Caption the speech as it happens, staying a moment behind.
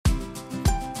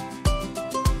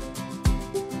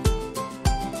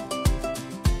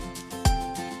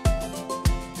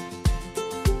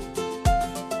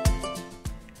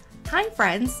Hi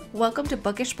friends, welcome to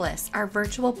Bookish Bliss, our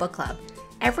virtual book club.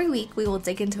 Every week we will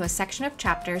dig into a section of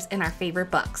chapters in our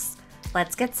favorite books.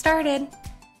 Let's get started.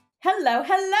 Hello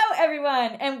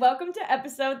everyone, and welcome to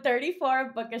episode 34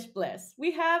 of Bookish Bliss.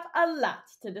 We have a lot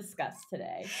to discuss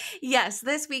today. Yes,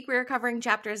 this week we are covering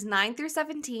chapters 9 through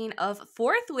 17 of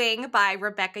Fourth Wing by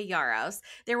Rebecca Yarros.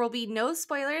 There will be no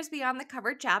spoilers beyond the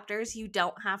covered chapters. You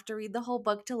don't have to read the whole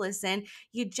book to listen.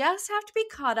 You just have to be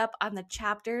caught up on the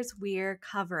chapters we're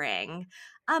covering.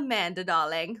 Amanda,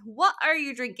 darling, what are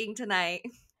you drinking tonight?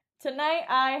 Tonight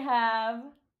I have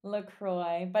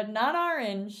LaCroix, but not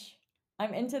orange.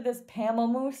 I'm into this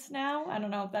pamplemousse now. I don't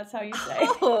know if that's how you say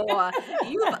it. Oh,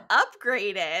 you've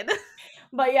upgraded.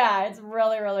 But yeah, it's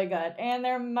really, really good. And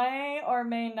there may or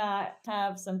may not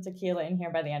have some tequila in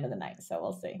here by the end of the night, so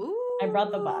we'll see. Ooh. I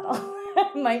brought the bottle.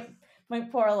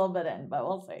 might pour a little bit in, but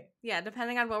we'll see. Yeah,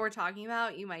 depending on what we're talking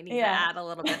about, you might need to add a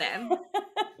little bit in.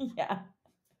 Yeah.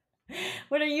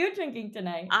 What are you drinking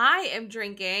tonight? I am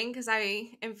drinking because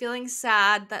I am feeling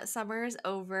sad that summer is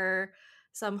over.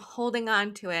 So I'm holding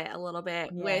on to it a little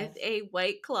bit with a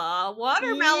White Claw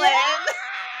watermelon.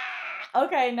 Yeah!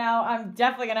 Okay, now I'm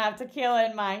definitely going to have tequila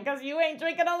in mine because you ain't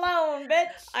drinking alone, bitch.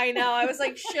 I know. I was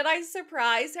like, should I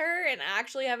surprise her and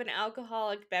actually have an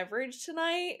alcoholic beverage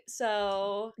tonight?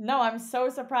 So no, I'm so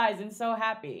surprised and so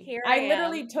happy. Here I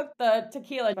literally took the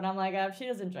tequila, but I'm like, if she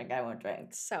doesn't drink, I won't drink.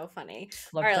 So funny.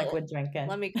 Looks like we're drinking.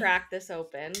 Let me crack this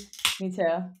open. Me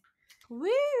too. Woo!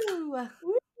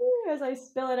 Woo! As I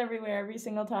spill it everywhere every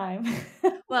single time.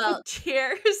 Well,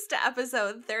 cheers to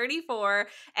episode 34,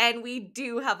 and we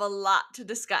do have a lot to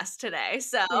discuss today,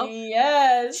 so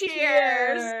yes,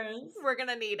 cheers. We're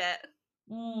gonna need it.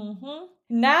 Mm-hmm.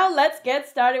 Now let's get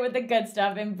started with the good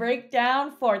stuff and break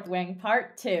down Fourth Wing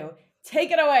Part 2.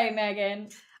 Take it away, Megan.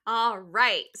 All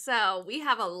right, so we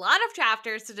have a lot of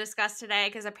chapters to discuss today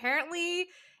because apparently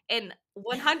in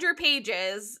 100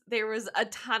 pages, there was a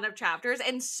ton of chapters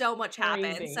and so much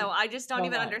happened. So I just don't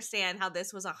even understand how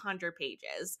this was 100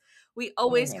 pages. We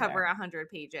always cover 100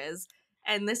 pages,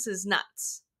 and this is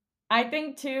nuts. I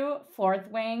think, too,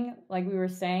 Fourth Wing, like we were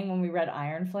saying when we read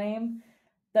Iron Flame,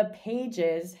 the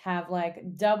pages have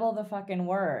like double the fucking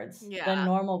words than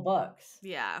normal books.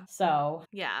 Yeah. So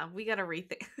yeah, we gotta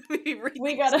rethink.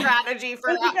 we gotta strategy for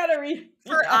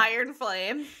Iron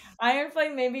Flame. Iron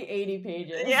Flame maybe 80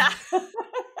 pages. Yeah.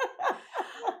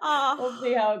 We'll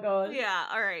see how it goes. Yeah,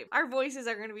 all right. Our voices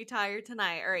are going to be tired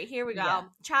tonight. All right, here we go. Yeah.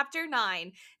 Chapter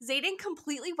 9. Xaden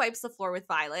completely wipes the floor with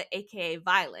Violet, aka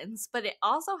violence, but it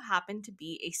also happened to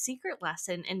be a secret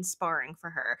lesson in sparring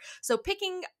for her. So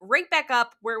picking right back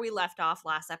up where we left off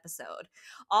last episode.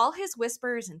 All his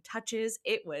whispers and touches,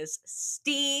 it was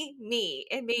steamy.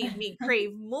 It made me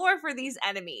crave more for these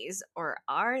enemies, or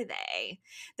are they?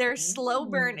 Their slow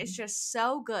burn is just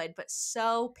so good, but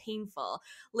so painful.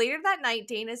 Later that night,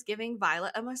 Dana is giving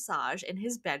Violet a massage in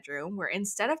his bedroom where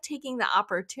instead of taking the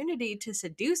opportunity to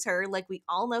seduce her like we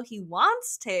all know he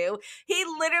wants to, he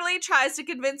literally tries to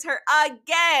convince her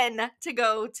again to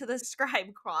go to the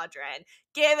scribe quadrant.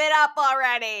 Give it up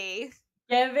already.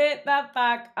 Give it the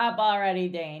fuck up already,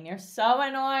 Dane. You're so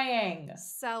annoying.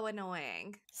 So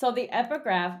annoying. So the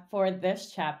epigraph for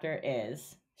this chapter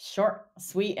is short,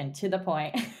 sweet, and to the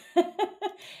point.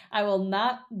 I will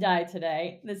not die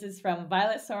today. This is from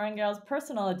Violet Sorrengail's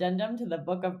personal addendum to the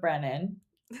Book of Brennan.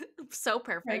 So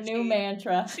perfect. Her new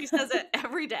mantra. She says it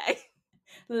every day.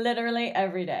 Literally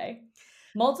every day.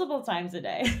 Multiple times a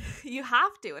day. You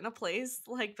have to in a place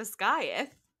like Biscayeth.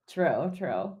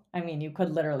 True. I mean, you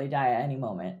could literally die at any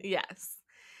moment. Yes.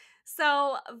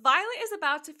 So Violet is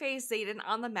about to face Xaden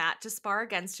on the mat to spar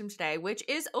against him today, which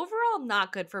is overall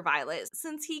not good for Violet.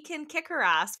 Since he can kick her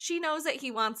ass, she knows that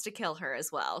he wants to kill her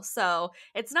as well. So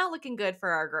it's not looking good for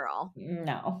our girl.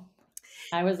 No.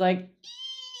 I was like,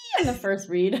 in the first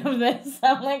read of this,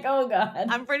 I'm like, oh God.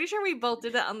 I'm pretty sure we both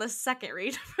did it on the second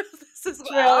read of this as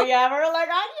well. True, yeah. We're like,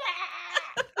 oh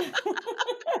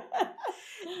yeah!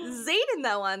 Xaden,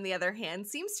 though, on the other hand,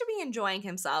 seems to be enjoying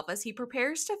himself as he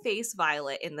prepares to face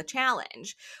Violet in the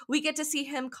challenge. We get to see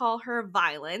him call her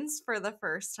Violence for the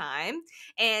first time,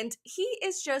 and he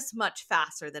is just much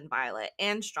faster than Violet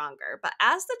and stronger. But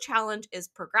as the challenge is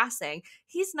progressing,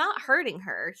 he's not hurting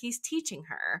her, he's teaching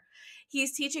her.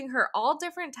 He's teaching her all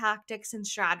different tactics and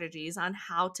strategies on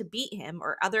how to beat him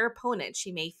or other opponents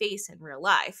she may face in real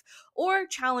life, or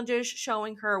challenges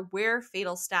showing her where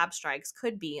fatal stab strikes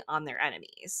could be on their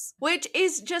enemies. Which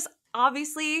is just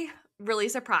obviously really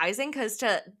surprising because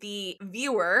to the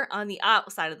viewer on the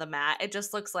outside of the mat, it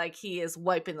just looks like he is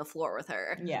wiping the floor with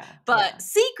her. Yeah. But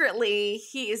secretly,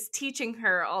 he is teaching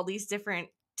her all these different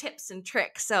tips and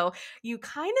tricks. So you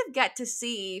kind of get to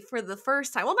see for the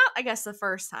first time, well, not I guess the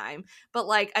first time, but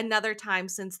like another time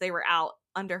since they were out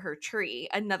under her tree,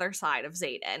 another side of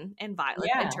Xaden and Violet's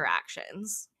Yeah.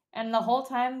 interactions. And the whole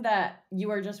time that you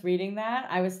were just reading that,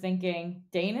 I was thinking,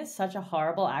 Dane is such a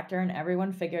horrible actor, and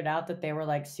everyone figured out that they were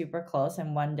like super close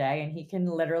in one day, and he can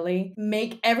literally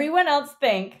make everyone else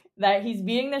think that he's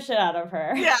beating the shit out of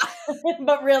her, Yeah.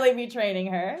 but really be training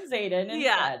her, Xaden,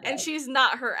 Yeah. instead. And Like, she's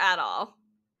not her at all.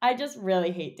 I just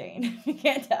really hate Dane. You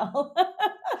can't tell.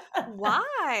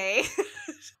 Why?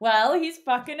 Well, he's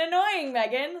fucking annoying,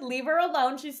 Megan. Leave her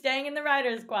alone. She's staying in the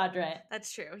writer's quadrant.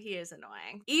 That's true. He is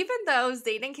annoying. Even though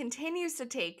Xaden continues to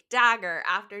take dagger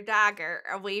after dagger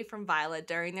away from Violet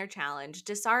during their challenge,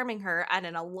 disarming her at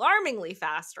an alarmingly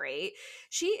fast rate,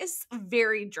 she is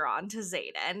very drawn to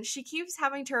Xaden. She keeps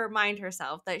having to remind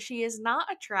herself that she is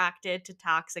not attracted to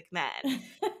toxic men.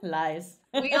 Lies.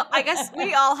 I guess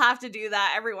we all have to do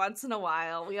that every once in a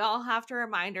while. We all have to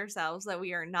remind ourselves that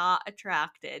we are not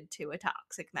attracted to a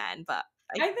toxic man, but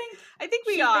I think I think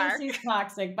we she thinks are. he's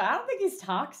toxic, but I don't think he's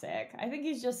toxic. I think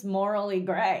he's just morally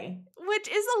gray. Which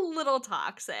is a little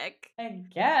toxic, I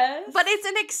guess. but it's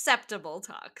an acceptable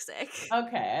toxic.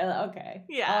 Okay.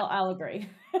 Yeah. I'll agree.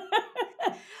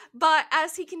 But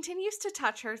as he continues to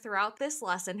touch her throughout this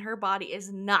lesson, her body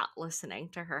is not listening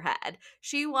to her head.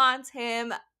 She wants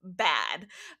him bad.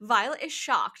 Violet is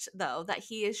shocked, though, that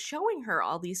he is showing her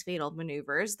all these fatal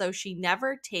maneuvers, though she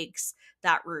never takes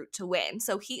that route to win.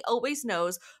 So he always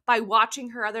knows by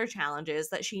watching her other challenges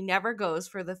that she never goes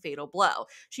for the fatal blow.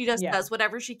 She just Yeah. does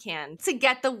whatever she can to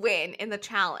get the win in the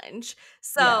challenge. Yeah.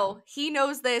 So he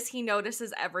knows this, he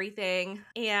notices everything,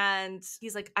 and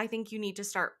he's like, I think you need to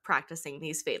start practicing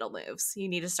these fatal moves. You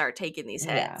need to start taking these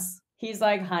Yeah. hits. He's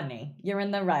like, honey, you're in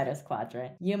the writer's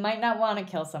quadrant. You might not want to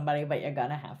kill somebody, but you're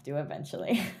gonna have to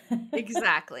eventually.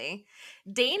 Exactly.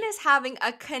 Dane is having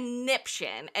a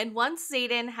conniption, and once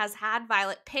Xaden has had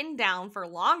Violet pinned down for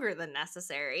longer than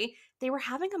necessary, they were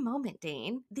having a moment,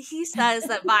 Dane. He says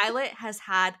that Violet has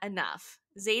had enough.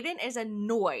 Xaden is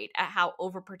annoyed at how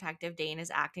overprotective Dane is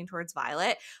acting towards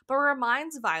Violet, but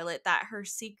reminds Violet that her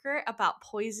secret about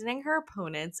poisoning her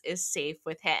opponents is safe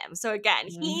with him. So again,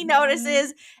 he Mhm.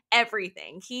 notices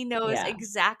everything. He knows Yeah.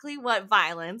 exactly what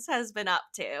Violence has been up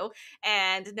to,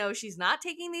 and no, she's not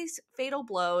taking these fatal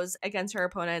blows against her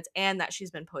opponents and that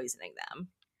she's been poisoning them.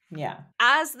 Yeah.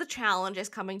 As the challenge is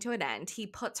coming to an end, he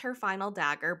puts her final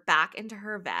dagger back into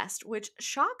her vest, which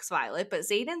shocks Violet, but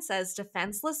Xaden says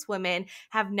defenseless women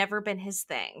have never been his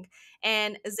thing.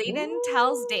 And Xaden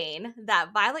tells Ooh. Dane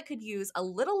that Violet could use a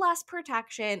little less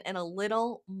protection and a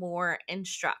little more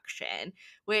instruction,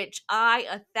 which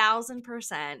I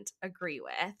 1,000% agree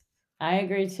with. I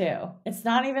agree too. It's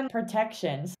not even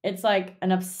protection. It's like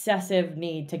an obsessive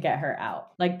need to get her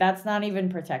out. Like, that's not even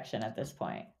protection at this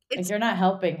point. Like, It's you're not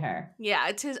helping her. Yeah,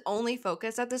 it's his only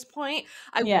focus at this point.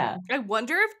 I Yeah. I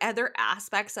wonder if other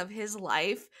aspects of his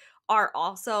life are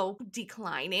also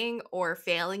declining or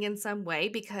failing in some way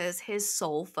because his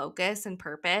sole focus and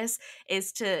purpose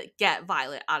is to get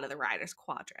Violet out of the Riders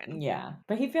Quadrant. Yeah.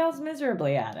 But he fails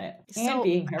miserably at it and So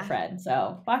being her bad. friend.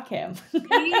 So fuck him. He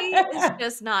is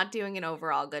just not doing an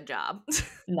overall good job.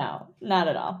 No, not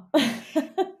at all.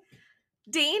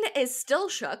 Dane is still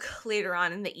shook later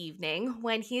on in the evening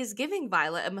when he is giving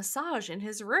Violet a massage in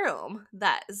his room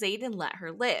that Xaden let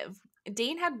her live.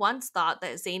 Dane had once thought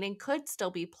that Xaden could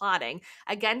still be plotting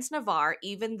against Navarre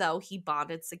even though he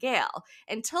bonded Sigale,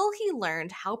 until he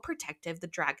learned how protective the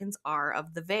dragons are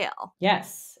of the Veil.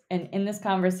 Yes. And in this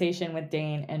conversation with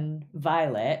Dane and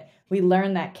Violet, we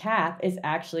learn that Kath is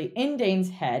actually in Dane's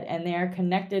head and they are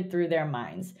connected through their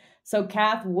minds. So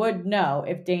Kath would know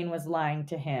if Dane was lying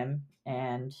to him,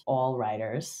 and all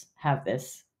writers have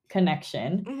this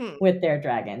connection Mhm. with their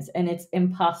dragons, and it's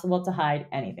impossible to hide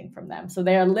anything from them. So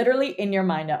they are literally in your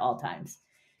mind at all times.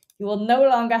 You will no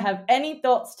longer have any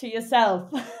thoughts to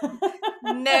yourself.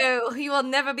 No, he will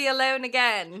never be alone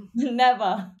again.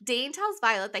 Never. Dane tells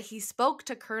Violet that he spoke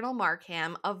to Colonel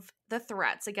Markham of the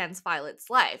threats against Violet's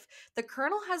life. The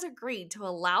colonel has agreed to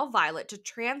allow Violet to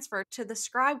transfer to the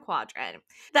scribe quadrant,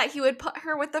 that he would put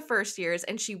her with the first years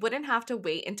and she wouldn't have to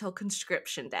wait until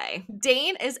conscription day.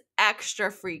 Dane is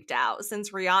extra freaked out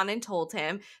since Rhiannon told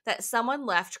him that someone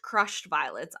left crushed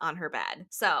violets on her bed.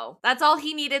 So that's all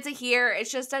he needed to hear.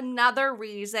 It's just another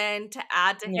reason to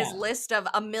add to his Yeah. list of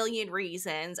a million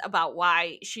reasons about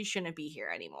why she shouldn't be here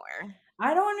anymore.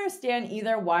 I don't understand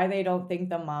either why they don't think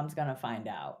the mom's gonna find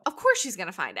out. Of course she's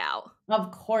gonna find out.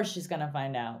 Of course she's gonna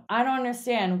find out. I don't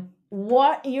understand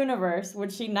what universe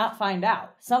would she not find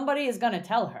out? Somebody is going to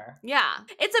tell her. Yeah.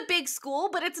 It's a big school,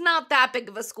 but it's not that big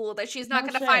of a school that she's not No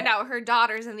going to find shit. out her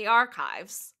daughter's in the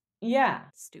archives. Yeah.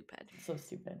 Stupid. So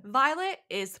stupid. Violet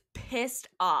is pissed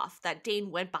off that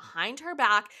Dane went behind her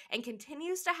back and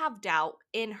continues to have doubt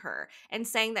in her and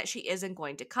saying that she isn't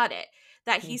going to cut it.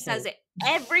 That Me he says too. it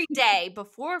every day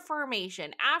before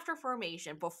formation, after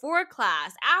formation, before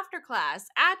class, after class,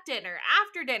 at dinner,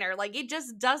 after dinner. Like, it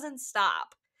just doesn't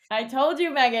stop. I told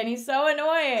you, Megan, he's so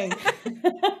annoying.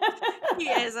 He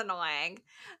is annoying.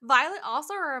 Violet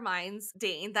also reminds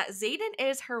Dane that Xaden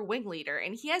is her wing leader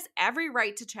and he has every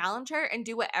right to challenge her and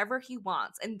do whatever he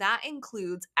wants, and that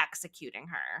includes executing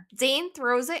her. Dane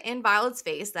throws it in Violet's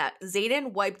face that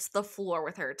Xaden wiped the floor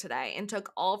with her today and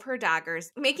took all of her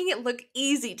daggers, making it look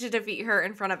easy to defeat her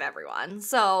in front of everyone.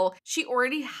 So she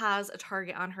already has a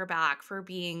target on her back for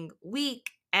being weak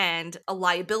and a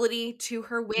liability to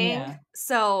her wing. Yeah.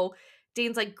 So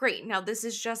Dane's like, great, now this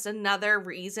is just another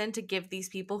reason to give these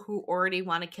people who already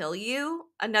want to kill you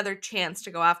another chance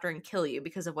to go after and kill you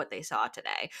because of what they saw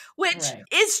today, which Right.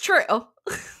 is true.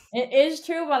 It is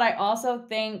true, but I also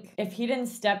think if he didn't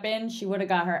step in, she would have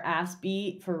got her ass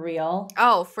beat for real.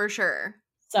 Oh, for sure.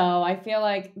 So I feel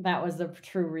like that was the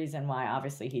true reason why,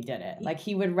 obviously, he did it. Like,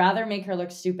 he would rather make her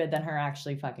look stupid than her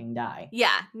actually fucking die.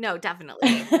 Yeah, no,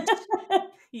 definitely.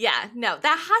 Yeah, no,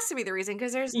 that has to be the reason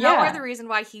because there's no Yeah. other reason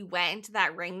why he went into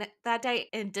that ring that day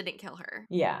and didn't kill her.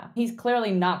 Yeah. He's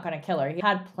clearly not going to kill her. He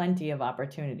had plenty of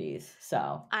opportunities.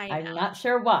 So I'm know. not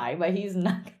sure why, but he's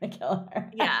not going to kill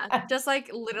her. Yeah, just like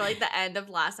literally the end of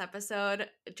last episode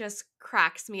just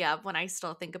cracks me up when I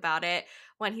still think about it.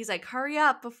 When he's like, hurry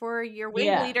up before your wing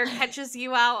Yeah. leader catches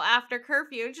you out after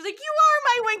curfew. And she's like, you are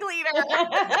my wing leader.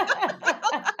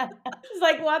 It's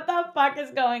like, what the fuck is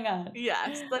going on?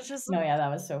 Yes, that's just No, yeah, that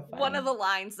was so funny. one of the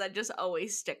lines that just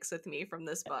always sticks with me from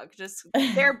this book. Just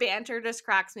their banter just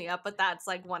cracks me up, but that's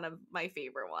like one of my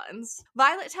favorite ones.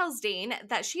 Violet tells Dane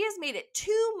that she has made it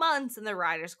 2 months in the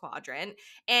Riders Quadrant,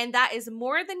 and that is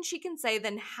more than she can say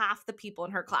than half the people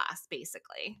in her class,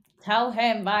 basically. Tell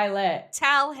him, Violet.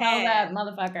 Tell that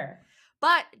motherfucker.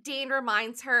 But Dane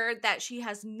reminds her that she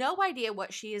has no idea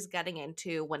what she is getting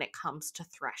into when it comes to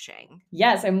threshing.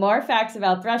 Yes, and more facts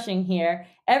about threshing here.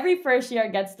 Every first year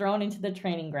gets thrown into the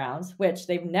training grounds, which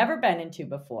they've never been into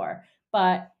before.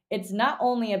 But it's not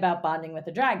only about bonding with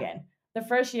a dragon. The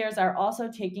first years are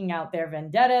also taking out their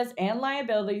vendettas and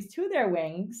liabilities to their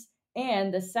wings,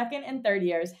 and the second and third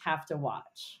years have to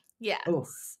watch. Yes. Ooh.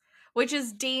 Which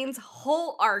is Dane's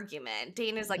whole argument.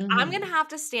 Dane is like, I'm going to have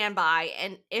to stand by,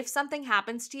 and if something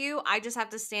happens to you, I just have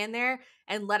to stand there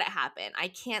and let it happen. I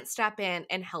can't step in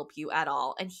and help you at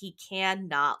all, and he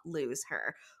cannot lose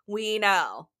her. We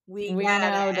know. We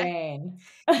know, Dane.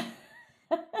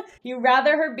 You'd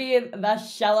rather her be the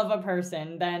shell of a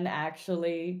person than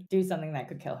actually do something that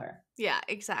could kill her. Yeah,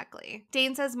 exactly.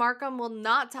 Dane says Markham will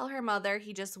not tell her mother.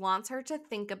 He just wants her to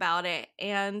think about it.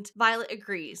 And Violet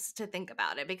agrees to think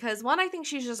about it because, one, I think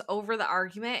she's just over the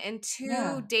argument. And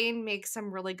two, Dane makes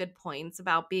some really good points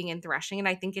about being in threshing. And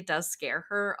I think it does scare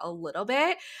her a little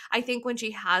bit. I think when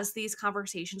she has these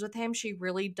conversations with him, she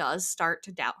really does start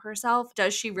to doubt herself.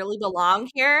 Does she really belong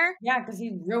here? Yeah, because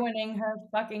he's ruining her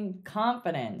fucking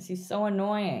confidence. He's so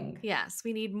annoying. Yes,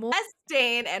 we need more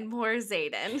Dane and more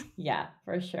Xaden. Yeah,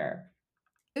 for sure.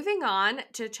 Moving on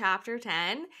to chapter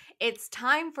 10, it's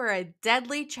time for a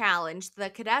deadly challenge. The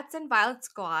cadets in Violet's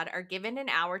squad are given an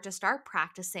hour to start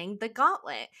practicing the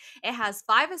gauntlet. It has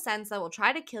 5 ascents that will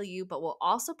try to kill you, but will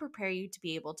also prepare you to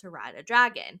be able to ride a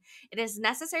dragon. It is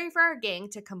necessary for our gang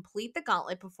to complete the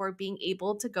gauntlet before being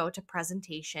able to go to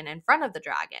presentation in front of the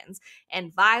dragons.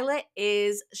 And Violet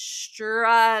is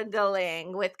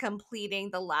struggling with completing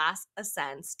the last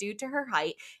ascents due to her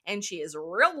height, and she is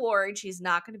real worried she's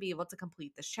not going to be able to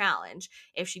complete this challenge.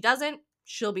 If she doesn't,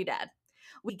 she'll be dead.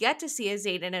 We get to see a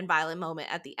Xaden and Violet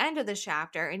moment at the end of this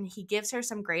chapter, and he gives her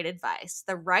some great advice.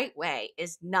 The right way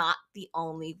is not the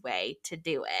only way to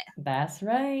do it. That's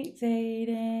right,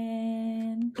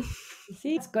 Xaden.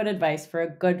 See, it's good advice for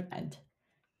a good friend,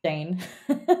 Dane.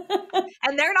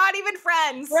 And they're not even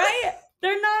friends. Right?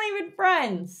 They're not even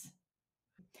friends.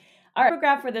 Our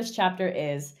paragraph for this chapter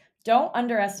is, don't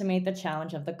underestimate the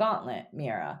challenge of the gauntlet,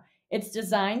 Mira. It's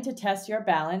designed to test your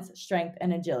balance, strength,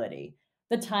 and agility.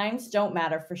 The times don't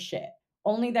matter for shit,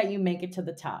 only that you make it to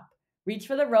the top. Reach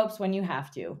for the ropes when you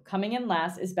have to. Coming in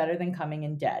last is better than coming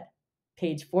in dead.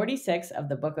 Page 46 of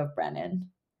the Book of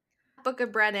Brennan. Book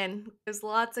of Brennan. There's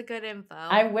lots of good info.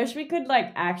 I wish we could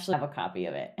actually have a copy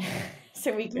of it.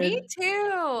 So we could. Me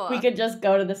too. We could just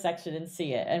go to the section and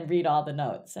see it and read all the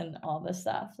notes and all the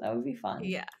stuff. That would be fun.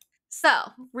 Yeah. So,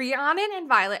 Rhiannon and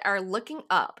Violet are looking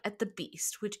up at the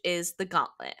beast, which is the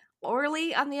gauntlet.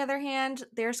 Orly, on the other hand,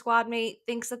 their squad mate,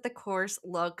 thinks that the course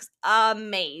looks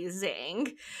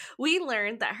amazing. We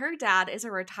learned that her dad is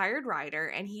a retired rider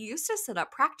and he used to set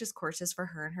up practice courses for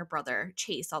her and her brother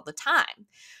Chase all the time.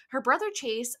 Her brother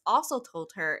Chase also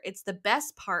told her it's the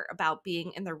best part about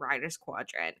being in the rider's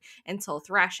quadrant until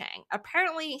threshing.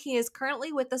 Apparently, he is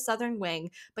currently with the Southern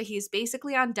Wing, but he's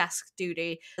basically on desk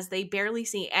duty as they barely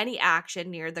see any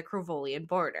action near the Crovolian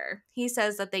border. He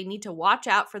says that they need to watch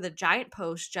out for the giant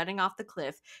posts jutting off the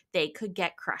cliff. They could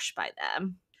get crushed by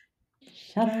them.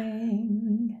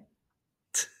 Shadowing.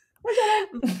 We're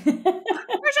shadowing.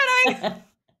 Foreshadowing!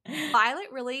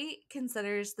 Violet really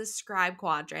considers the scribe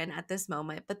quadrant at this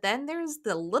moment, but then there's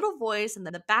the little voice in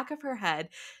the back of her head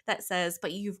that says,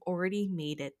 "But you've already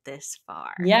made it this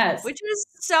far." Yes. Which is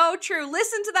so true.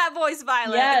 Listen to that voice,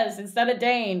 Violet. Yes, instead of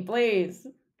Dane, please.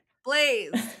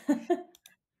 Please.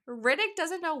 Riddick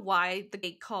doesn't know why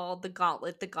they called the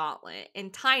gauntlet,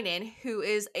 and Tynan, who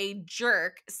is a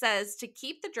jerk, says to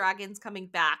keep the dragons coming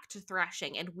back to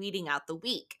threshing and weeding out the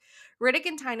weak. Riddick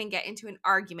and Tynan get into an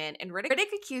argument, and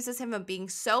Riddick accuses him of being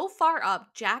so far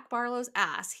up Jack Barlow's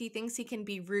ass he thinks he can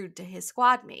be rude to his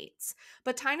squad mates.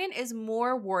 But Tynan is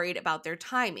more worried about their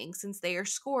timing since they are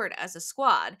scored as a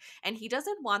squad, and he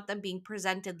doesn't want them being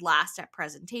presented last at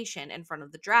presentation in front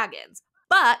of the dragons.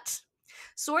 But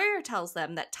Sawyer tells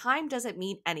them that time doesn't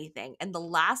mean anything, and the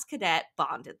last cadet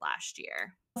bonded last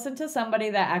year. Listen to somebody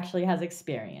that actually has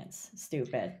experience.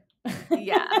 Stupid.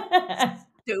 Yeah.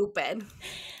 Stupid.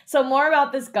 So more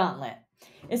about this gauntlet.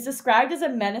 It's described as a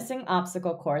menacing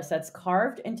obstacle course that's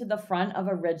carved into the front of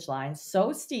a ridgeline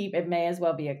so steep it may as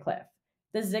well be a cliff.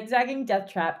 The zigzagging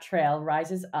death trap trail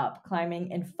rises up,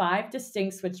 climbing in 5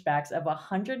 distinct switchbacks of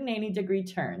 180-degree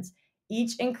turns,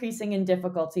 each increasing in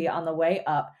difficulty on the way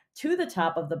up to the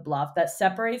top of the bluff that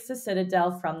separates the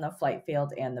citadel from the flight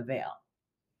field and the Vale.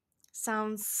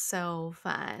 Sounds so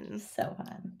fun. So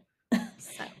fun.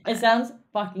 So fun. It sounds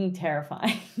fucking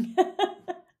terrifying.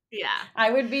 Yeah.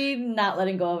 I would be not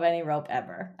letting go of any rope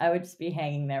ever. I would just be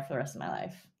hanging there for the rest of my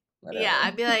life. Literally. Yeah,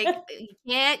 I'd be like, you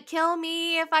can't kill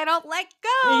me if I don't let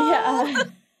go. Yeah.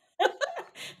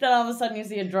 Then all of a sudden you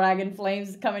see a dragon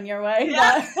flames coming your way.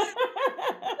 Yeah.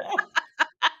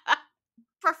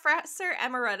 Professor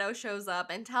Amaretto shows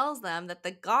up and tells them that the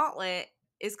gauntlet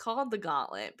is called the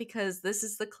gauntlet because this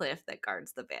is the cliff that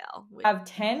guards the Vale. Have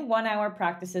 10 one-hour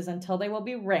practices until they will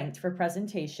be ranked for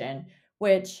presentation,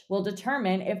 which will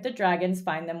determine if the dragons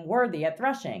find them worthy at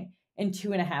threshing in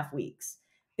 2.5 weeks.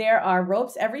 There are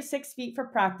ropes every 6 feet for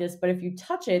practice, but if you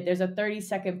touch it, there's a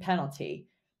 30-second penalty.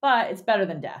 But it's better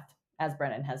than death, as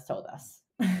Brennan has told us.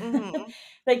 Mm-hmm.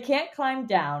 They can't climb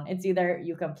down. It's either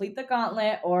you complete the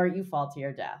gauntlet or you fall to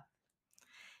your death.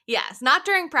 Yes, not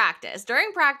during practice.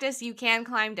 During practice, you can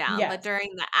climb down, yes. But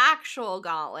during the actual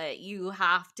gauntlet, you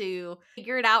have to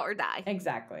figure it out or die.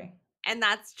 Exactly. And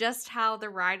that's just how the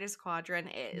Rider's Quadrant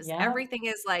is. Yep. Everything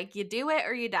is like, you do it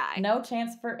or you die. No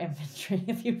chance for infantry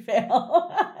if you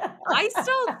fail. I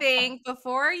still think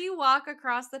before you walk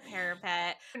across the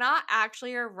parapet, you're not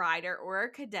actually a rider or a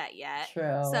cadet yet.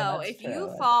 True. So if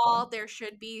you fall, there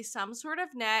should be some sort of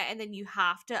net, and then you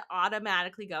have to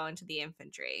automatically go into the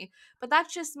infantry. But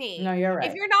that's just me. No, you're right.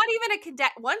 If you're not even a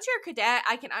cadet, once you're a cadet,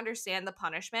 I can understand the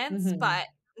punishments, but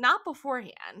not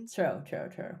beforehand. True.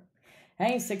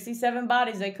 Hey, 67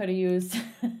 bodies they could have used.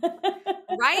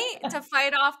 Right? To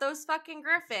fight off those fucking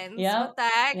griffins. Yeah. What the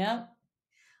heck? Yeah.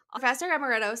 Professor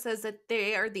Amaretto says that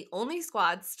they are the only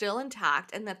squad still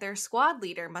intact and that their squad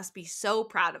leader must be so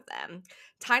proud of them.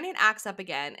 Tynan acts up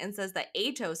again and says that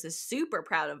Atos is super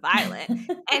proud of Violet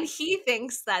and he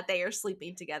thinks that they are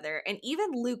sleeping together. And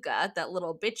even Luca, that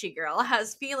little bitchy girl,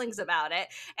 has feelings about it.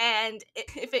 And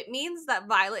if it means that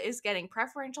Violet is getting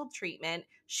preferential treatment,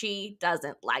 she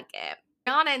doesn't like it.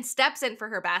 Rhiannon steps in for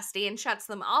her bestie and shuts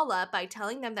them all up by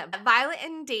telling them that Violet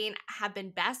and Dane have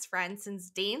been best friends since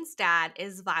Dane's dad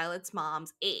is Violet's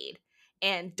mom's aide.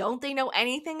 And don't they know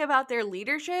anything about their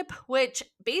leadership? Which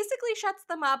basically shuts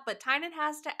them up, but Tynan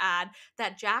has to add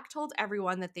that Jack told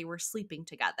everyone that they were sleeping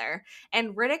together.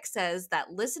 And Riddick says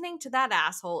that listening to that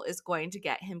asshole is going to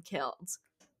get him killed.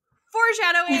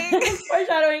 Foreshadowing!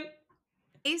 Foreshadowing!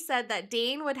 They said that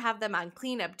Dane would have them on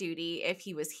cleanup duty if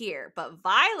he was here, but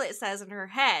Violet says in her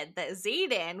head that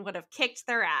Xaden would have kicked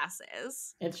their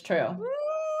asses. It's true. Woo,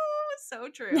 so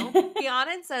true.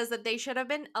 Rhiannon says that they should have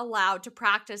been allowed to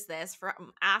practice this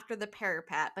from after the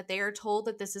parapet, but they are told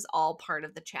that this is all part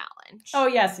of the challenge. Oh,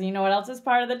 yes, and you know what else is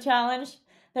part of the challenge?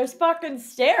 There's fucking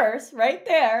stairs right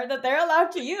there that they're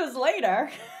allowed to use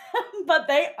later. but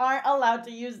they aren't allowed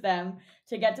to use them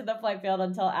to get to the flight field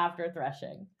until after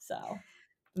threshing. So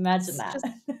imagine It's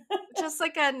that. just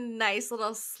like a nice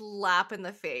little slap in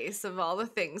the face of all the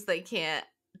things they can't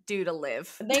do to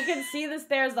live. They can see the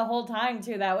stairs the whole time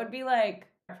too. That would be like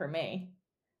for me.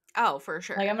 Oh, for Like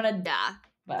sure. I'm gonna, Yeah.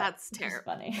 but That's just terrible.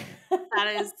 funny. That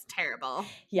is terrible.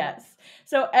 Yes.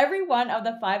 So every one of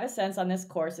the 5 ascents on this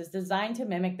course is designed to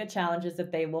mimic the challenges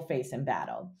that they will face in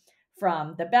battle.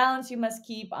 From the balance you must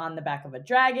keep on the back of a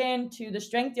dragon, to the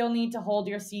strength you'll need to hold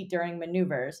your seat during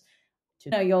maneuvers, to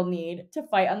the you'll need to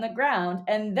fight on the ground,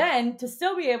 and then to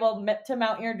still be able to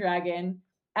mount your dragon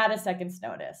at a second's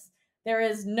notice. There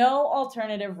is no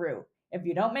alternative route. If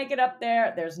you don't make it up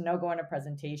there, there's no going to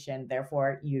presentation.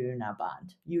 Therefore, you do not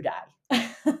bond. You die.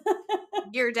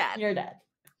 You're dead. You're dead.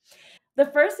 The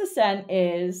first ascent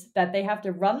is that they have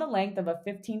to run the length of a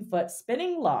 15-foot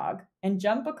spinning log and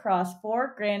jump across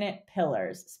 4 granite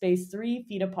pillars, spaced 3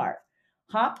 feet apart,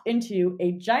 hop into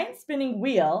a giant spinning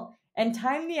wheel, and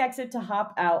time the exit to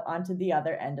hop out onto the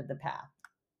other end of the path.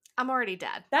 I'm already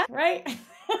dead. That's right.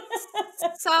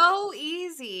 So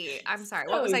easy. I'm sorry.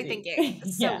 What So was I easy. thinking?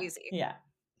 So Yeah, easy. yeah.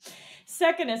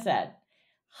 Second ascent.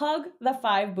 Hug the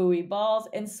 5 buoy balls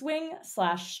and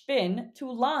swing/spin to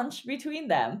launch between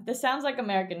them. This sounds like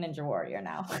American Ninja Warrior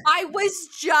now. I was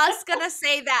just gonna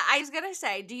say that. I was gonna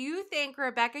say, do you think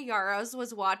Rebecca Yarros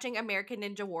was watching American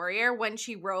Ninja Warrior when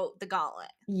she wrote The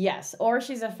Gauntlet? Yes, or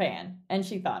she's a fan and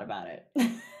she thought about it.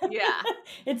 Yeah.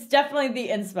 It's definitely the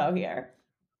inspo here.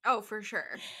 Oh, for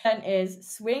sure. Then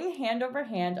is swing hand over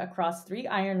hand across 3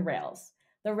 iron rails.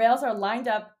 The rails are lined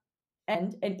up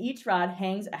and each rod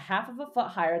hangs a half of a foot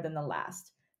higher than the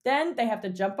last. Then they have to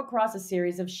jump across a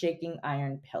series of shaking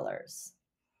iron pillars.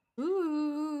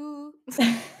 Ooh.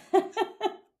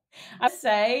 I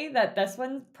say that this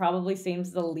one probably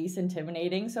seems the least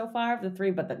intimidating so far of the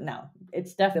 3, but no,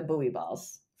 it's definitely the buoy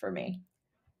balls for me.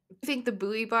 You think the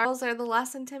buoy balls are the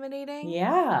less intimidating?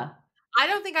 Yeah. I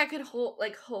don't think I could hold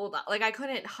on. Like, I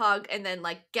couldn't hug and then,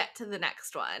 like, get to the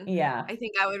next one. Yeah. I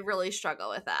think I would really struggle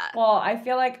with that. Well, I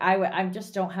feel like I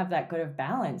just don't have that good of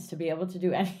balance to be able to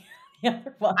do any of the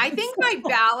other I ones. think my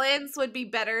balance would be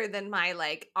better than my,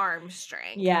 like, arm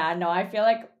strength. Yeah, no, I feel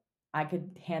like I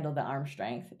could handle the arm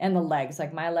strength and the legs.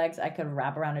 Like my legs, I could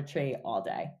wrap around a tree all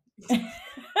day.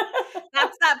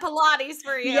 That's that Pilates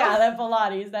for you. Yeah, that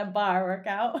Pilates, that bar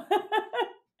workout.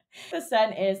 The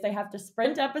ascent is they have to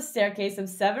sprint up a staircase of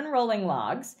 7 rolling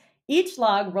logs. Each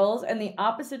log rolls in the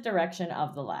opposite direction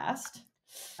of the last.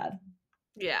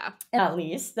 Yeah. And at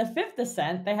least the 5th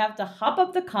ascent, they have to hop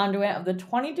up the conduit of the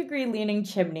 20-degree leaning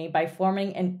chimney by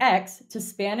forming an X to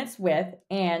span its width,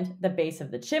 and the base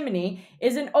of the chimney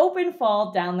is an open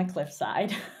fall down the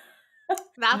cliffside.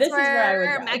 That's This is where I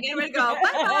where would die. Megan would go,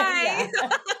 bye-bye. Yeah.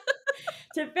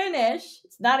 To finish,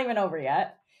 it's not even over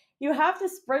yet. You have to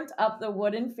sprint up the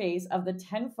wooden face of the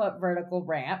 10-foot vertical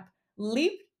ramp,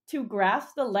 leap to grasp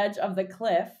the ledge of the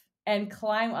cliff, and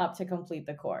climb up to complete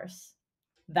the course.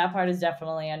 That part is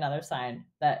definitely another sign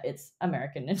that it's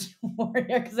American Ninja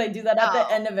Warrior because I do that at the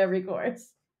Oh. end of every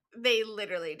course. They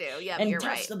literally do. Yep, And you're touch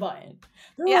right. the button.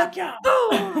 Yeah. Look out!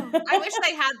 Boom! I wish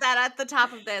they had that at the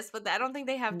top of this, but I don't think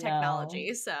they have No.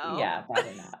 technology, so. Yeah,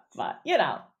 probably not. But, you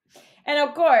know. And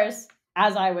of course,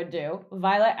 as I would do,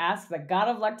 Violet asks the god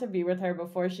of luck to be with her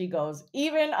before she goes,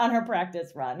 even on her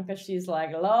practice run, because she's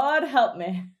like, Lord, help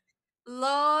me.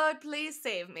 Lord, please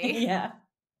save me. Yeah.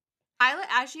 Violet,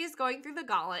 as she is going through the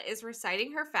gauntlet, is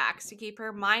reciting her facts to keep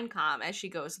her mind calm as she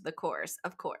goes to the course,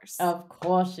 of course. Of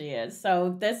course she is.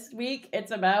 So this week,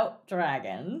 it's about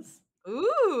dragons.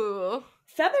 Ooh.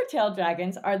 Feathertail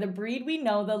dragons are the breed we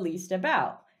know the least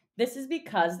about. This is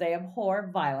because they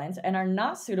abhor violence and are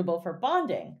not suitable for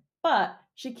bonding. But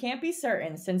she can't be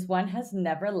certain since one has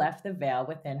never left the veil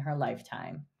within her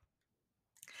lifetime.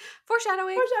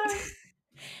 Foreshadowing.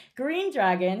 Green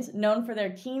dragons, known for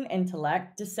their keen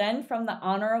intellect, descend from the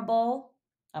honorable,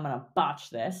 I'm going to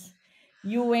botch this,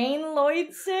 Ewain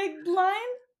Lloydsig line?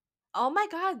 Oh my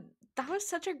god, that was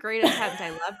such a great attempt. I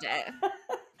loved it.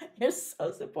 You're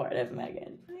so supportive,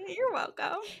 Megan. You're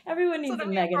welcome. Everyone needs a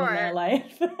Megan in their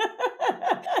life.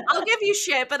 I'll give you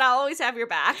shit, but I'll always have your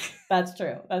back. That's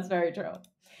true. That's very true.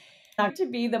 Not to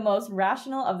be the most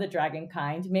rational of the dragon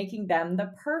kind, making them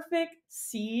the perfect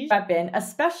siege weapon,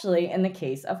 especially in the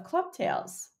case of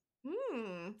clubtails.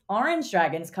 Orange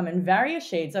dragons come in various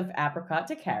shades of apricot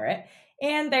to carrot,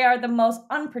 and they are the most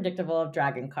unpredictable of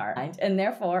dragon kinds, and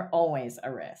therefore always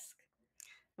a risk.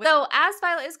 So, as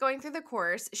Violet is going through the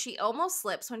course, she almost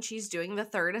slips when she's doing the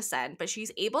 3rd ascent, but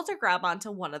she's able to grab onto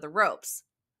one of the ropes.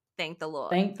 Thank the Lord.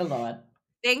 Thank the Lord.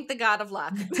 Thank the god of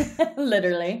luck.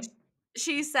 Literally.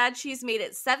 She said she's made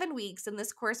it 7 weeks and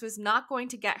this course was not going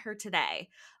to get her today.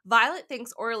 Violet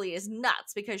thinks Orly is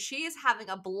nuts because she is having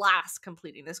a blast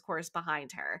completing this course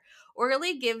behind her.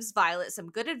 Orly gives Violet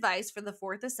some good advice for the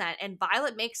fourth ascent, and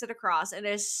Violet makes it across and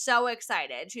is so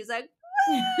excited. She's like,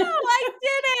 "Woo! I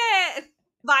did it!"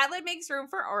 Violet makes room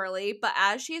for Orly, but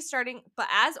as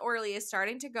Orly is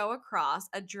starting to go across,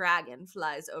 a dragon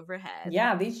flies overhead.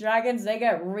 Yeah, these dragons, they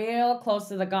get real close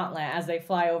to the gauntlet as they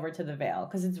fly over to the veil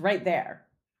because it's right there.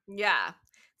 Yeah.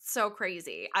 So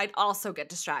crazy. I'd also get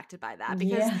distracted by that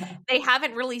because Yeah. they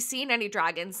haven't really seen any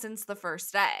dragons since the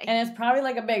first day. And it's probably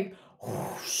like a big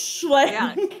whoosh, like,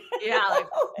 Yeah. Yeah, like,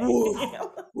 woo, you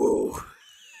know? woo.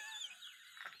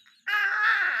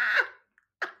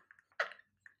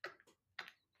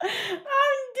 I'm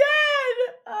dead.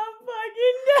 I'm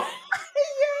fucking dead.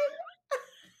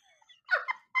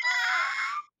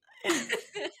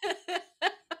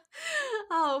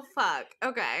 Oh, fuck.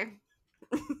 Okay.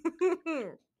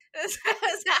 This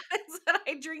happens when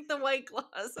I drink the White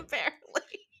Claws, apparently.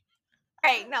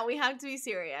 Right, now we have to be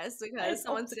serious because I'm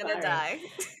someone's gonna sorry. die.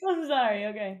 I'm sorry.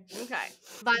 Okay. Okay.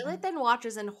 Violet then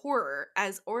watches in horror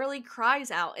as Orly cries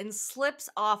out and slips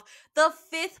off the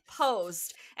fifth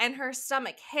post, and her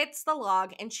stomach hits the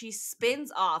log and she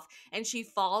spins off and she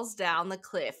falls down the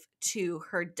cliff to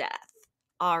her death.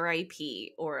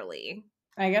 R.I.P. Orly.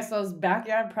 I guess those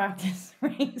backyard practice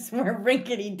rings were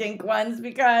rinkety dink ones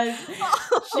because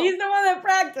she's the one that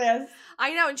practiced.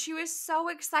 I know, and she was so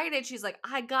excited. She's like,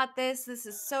 I got this. This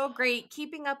is so great.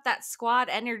 Keeping up that squad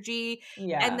energy. And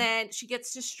Yeah. then she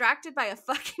gets distracted by a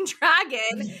fucking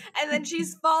dragon, and then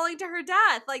she's falling to her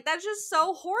death. Like, that's just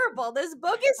so horrible. This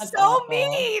book is That's so awful.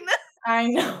 mean. I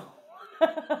know.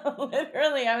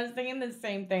 Literally, I was thinking the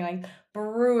same thing. Like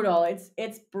brutal.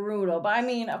 It's brutal. But I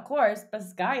mean, of course,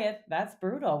 Basgayeth, that's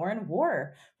brutal. We're in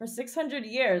war for 600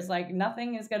 years. Like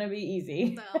nothing is going to be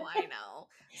easy. No, I know.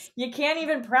 You can't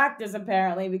even practice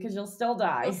apparently because you'll still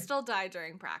die. You'll still die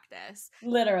during practice.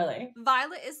 Literally.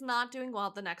 Violet is not doing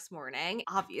well the next morning.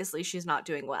 Obviously, she's not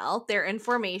doing well. They're in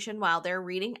formation while they're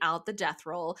reading out the death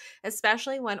roll,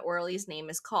 especially when Orly's name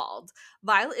is called.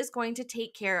 Violet is going to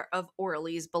take care of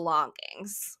Orly's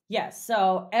belongings. Yes,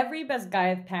 so every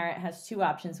Basgayeth parent has two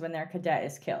options when their cadet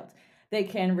is killed. They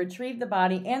can retrieve the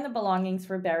body and the belongings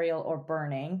for burial or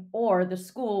burning, or the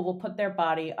school will put their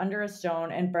body under a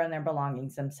stone and burn their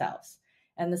belongings themselves.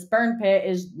 And this burn pit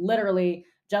is literally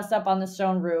just up on the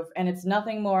stone roof, and it's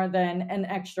nothing more than an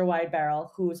extra wide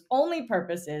barrel whose only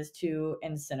purpose is to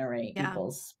incinerate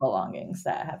people's belongings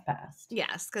that have passed.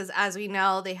 Yes, because as we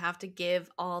know, they have to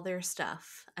give all their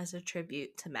stuff as a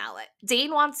tribute to Mallet.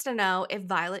 Dane wants to know if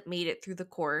Violet made it through the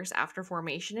course after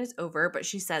formation is over, but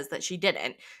she says that she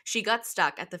didn't. She got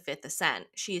stuck at the fifth ascent.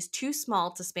 She is too small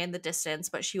to span the distance,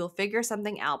 but she will figure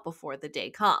something out before the day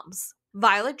comes.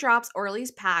 Violet drops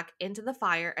Orly's pack into the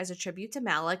fire as a tribute to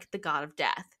Malik, the god of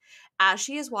death. As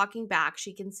she is walking back,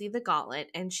 she can see the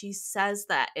gauntlet, and she says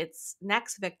that its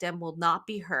next victim will not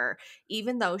be her,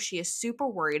 even though she is super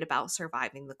worried about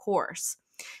surviving the course.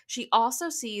 She also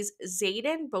sees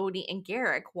Xaden, Bodhi, and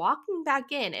Garrick walking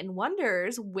back in and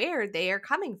wonders where they are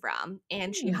coming from,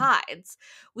 and she hides.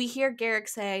 We hear Garrick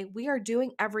say, "We are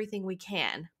doing everything we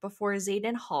can," before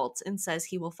Xaden halts and says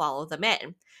he will follow them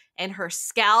in. And her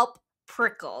scalp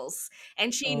prickles,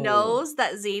 and she knows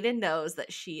that Xaden knows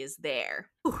that she is there.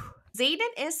 Xaden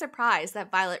is surprised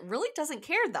that Violet really doesn't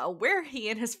care, though, where he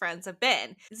and his friends have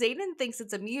been. Xaden thinks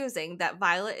it's amusing that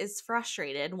Violet is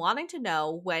frustrated, wanting to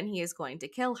know when he is going to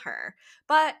kill her.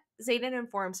 But Xaden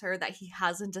informs her that he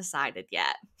hasn't decided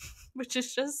yet, which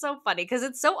is just so funny because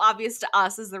it's so obvious to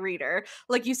us as the reader,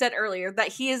 like you said earlier, that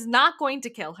he is not going to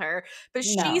kill her, but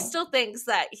she still thinks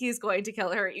that he's going to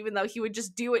kill her, even though he would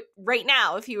just do it right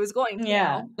now if he was going to.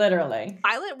 Yeah, literally.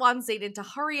 Violet wants Xaden to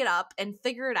hurry it up and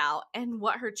figure it out and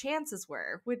what her chances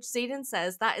were, which Xaden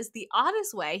says that is the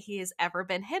oddest way he has ever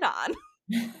been hit on.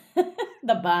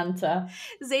 The banta.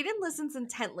 Xaden listens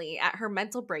intently at her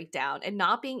mental breakdown and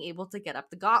not being able to get up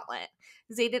the gauntlet.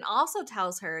 Xaden also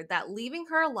tells her that leaving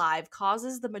her alive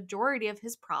causes the majority of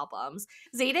his problems.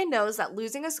 Xaden knows that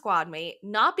losing a squad mate,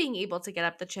 not being able to get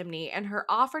up the chimney, and her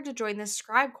offer to join the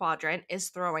scribe quadrant is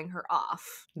throwing her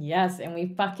off. Yes, and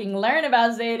we fucking learn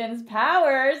about Xaden's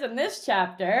powers in this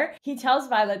chapter. He tells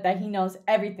Violet that he knows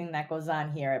everything that goes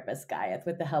on here at Basgayeth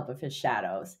with the help of his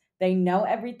shadows. They know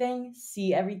everything,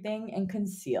 see everything, and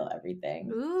conceal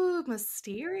everything. Ooh,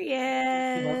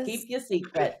 mysterious. He will keep your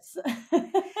secrets.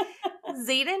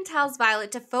 Xaden tells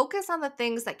Violet to focus on the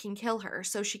things that can kill her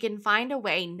so she can find a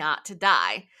way not to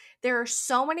die. There are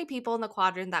so many people in the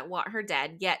quadrant that want her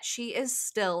dead, yet she is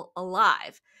still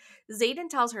alive. Xaden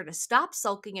tells her to stop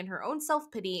sulking in her own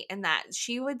self pity and that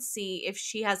she would see if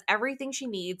she has everything she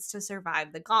needs to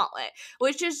survive the gauntlet,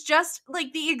 which is just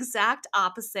like the exact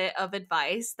opposite of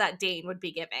advice that Dane would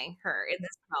be giving her in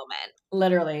this moment.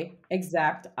 Literally,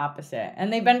 exact opposite.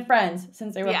 And they've been friends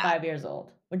since they were Yeah. 5 years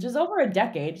old, which is over a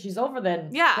decade. She's over than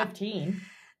Yeah. 15.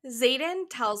 Xaden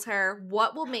tells her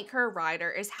what will make her a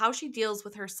rider is how she deals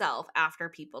with herself after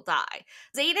people die.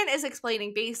 Xaden is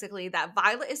explaining basically that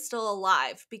Violet is still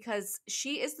alive because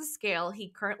she is the scale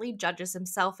he currently judges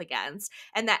himself against,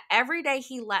 and that every day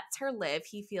he lets her live,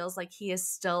 he feels like he is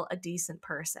still a decent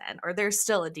person, or there's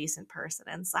still a decent person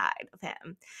inside of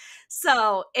him.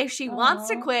 So if she wants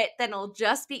to Aw. quit, then it'll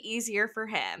just be easier for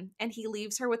him. And he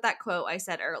leaves her with that quote I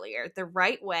said earlier: the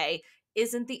right way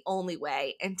isn't the only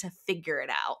way, and to figure it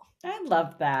out. I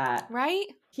love that. Right?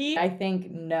 He, I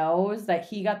think, knows that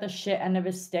he got the shit end of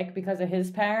his stick because of his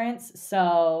parents.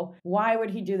 So why would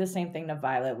he do the same thing to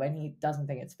Violet when he doesn't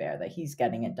think it's fair that he's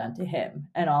getting it done to him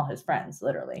and all his friends,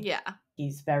 literally? Yeah.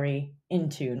 He's very in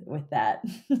tune with that.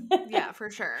 Yeah,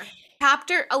 for sure.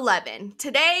 Chapter 11.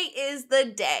 Today is the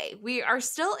day. We are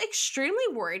still extremely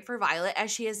worried for Violet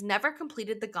as she has never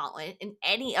completed the gauntlet in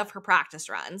any of her practice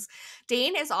runs.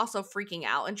 Dane is also freaking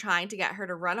out and trying to get her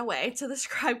to run away to the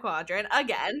scribe quadrant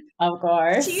again. Of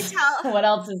course. What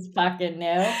else is fucking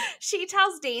new? She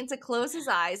tells Dane to close his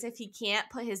eyes if he can't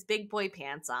put his big boy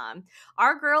pants on.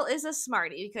 Our girl is a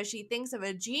smarty because she thinks of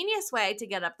a genius way to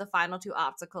get up the final two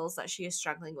obstacles that she is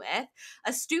struggling with.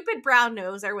 A stupid brown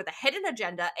noser with a hidden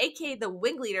agenda, aka the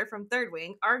wing leader from Third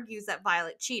Wing, argues that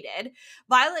Violet cheated.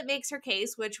 Violet makes her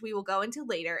case, which we will go into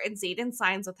later, and Xaden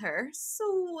signs with her.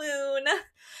 Swoon.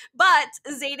 But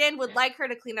Xaden would like her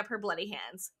to clean up her bloody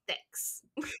hands. Thanks.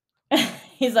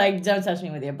 He's like, don't touch me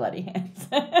with your bloody hands.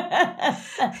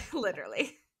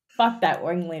 Literally. Fuck that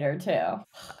wing leader, too.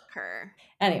 Her.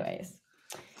 Anyways.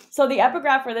 So the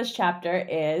epigraph for this chapter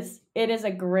is, it is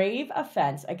a grave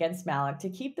offense against Malik to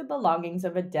keep the belongings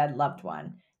of a dead loved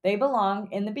one. They belong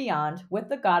in the beyond with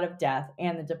the god of death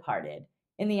and the departed.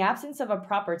 In the absence of a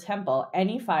proper temple,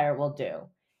 any fire will do.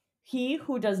 He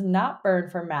who does not burn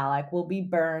for Malik will be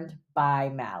burned by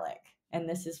Malik. And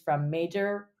this is from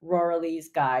Major Rorley's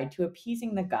Guide to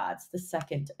Appeasing the Gods, the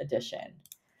second edition.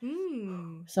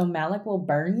 So Malik will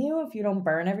burn you if you don't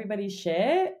burn everybody's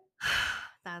shit?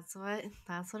 That's what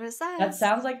it says. That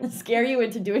sounds like to scare you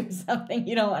into doing something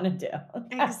you don't want to do.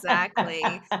 Exactly.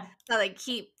 To like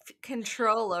keep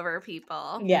control over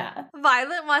people. Yeah.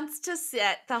 Violet wants to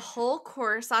set the whole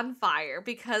course on fire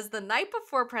because the night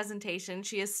before presentation,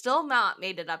 she has still not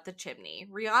made it up the chimney.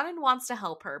 Rhiannon wants to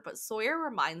help her, but Sawyer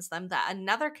reminds them that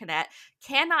another cadet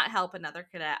cannot help another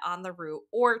cadet on the route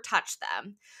or touch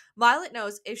them. Violet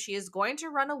knows if she is going to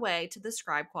run away to the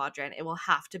scribe quadrant, it will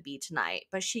have to be tonight,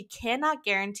 but she cannot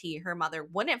guarantee her mother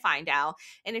wouldn't find out,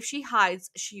 and if she hides,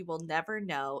 she will never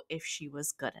know if she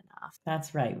was good enough.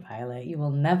 That's right, Violet. You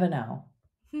will never know.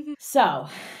 So,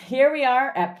 here we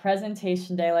are at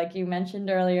presentation day, like you mentioned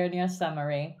earlier in your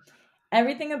summary.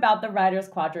 Everything about the Writer's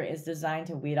Quadrant is designed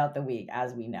to weed out the weak,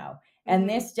 as we know. And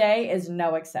this day is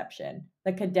no exception.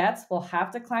 The cadets will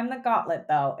have to climb the gauntlet,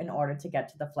 though, in order to get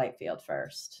to the flight field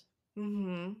first.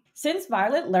 Since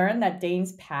Violet learned that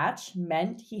Dane's patch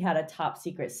meant he had a top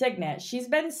secret signet, she's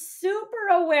been super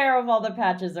aware of all the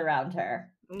patches around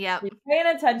her. Yep. She's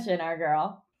paying attention, our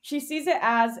girl. She sees it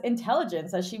as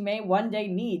intelligence that she may one day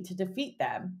need to defeat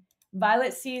them.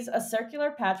 Violet sees a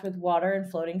circular patch with water and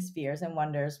floating spheres and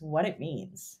wonders what it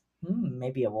means.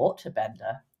 Maybe a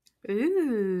waterbender.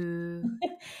 Ooh.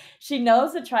 She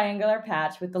knows the triangular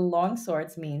patch with the long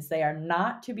swords means they are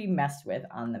not to be messed with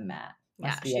on the mat.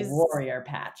 Must be a warrior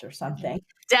patch or something.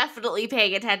 Definitely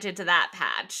paying attention to that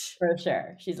patch. For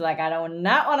sure. She's like, I do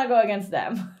not want to go against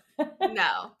them.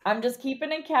 No. I'm just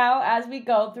keeping a count as we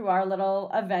go through our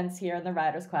little events here in the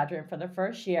Writer's Quadrant for the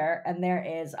first year. And there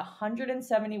is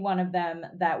 171 of them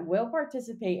that will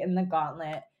participate in the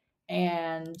gauntlet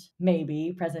and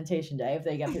maybe presentation day if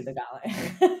they get through the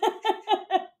gauntlet.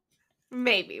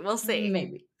 Maybe. We'll see.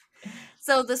 Maybe.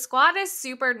 So the squad is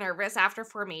super nervous after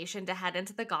formation to head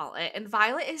into the gauntlet, and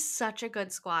Violet is such a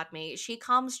good squad mate. She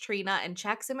calms Trina and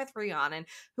checks in with Rhiannon,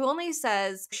 who only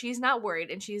says she's not worried,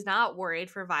 and she's not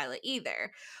worried for Violet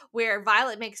either, where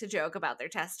Violet makes a joke about their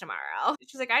test tomorrow.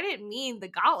 She's like, I didn't mean the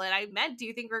gauntlet. I meant, do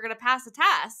you think we're going to pass the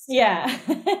test? Yeah.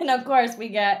 And of course, we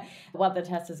get what the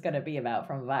test is going to be about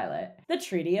from Violet. The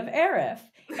Treaty of Arif,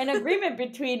 an agreement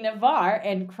between Navarre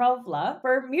and Krovla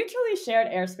for mutually shared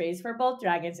airspace for both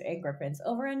dragons and griffins dragons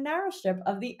over a narrow strip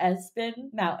of the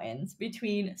Espen Mountains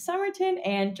between Somerton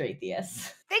and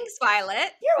Dratheus. Thanks,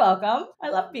 Violet. You're welcome. I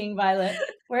love being Violet.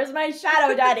 Where's my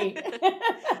shadow daddy?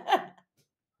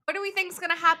 What do we think's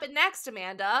gonna happen next,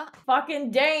 Amanda?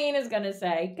 Fucking Dane is gonna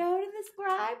say, go to the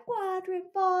scribe quadrant,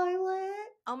 Violet.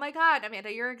 Oh my god,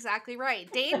 Amanda, you're exactly right.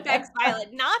 Dane begs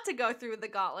Violet not to go through the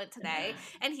gauntlet today,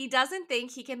 and he doesn't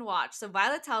think he can watch, so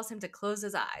Violet tells him to close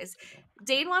his eyes.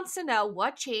 Dane wants to know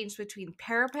what changed between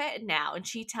Parapet and now, and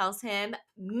she tells him,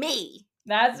 me.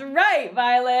 That's right,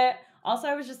 Violet. Also,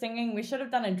 I was just thinking we should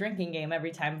have done a drinking game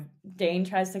every time Dane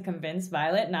tries to convince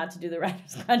Violet not to do the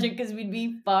writer's quadrant, because we'd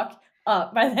be fucked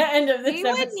up by the end of this We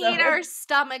would episode. need our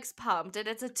stomachs pumped, and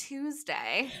it's a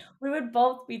Tuesday. We would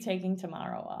both be taking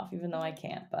tomorrow off, even though I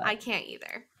can't. But I can't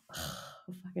either.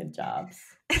 fucking jobs.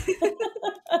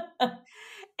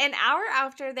 An hour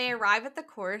after they arrive at the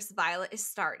course, Violet is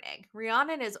starting.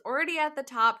 Rhiannon is already at the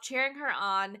top cheering her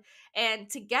on, and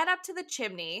to get up to the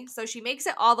chimney, so she makes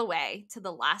it all the way to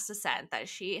the last ascent that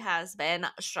she has been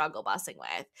struggle busing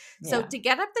with. So Yeah. to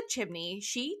get up the chimney,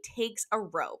 she takes a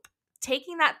rope,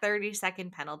 taking that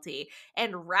 30-second penalty,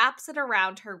 and wraps it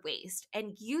around her waist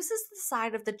and uses the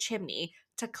side of the chimney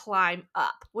to climb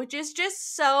up, which is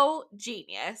just so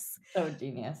genius. So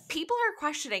genius. People are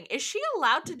questioning, is she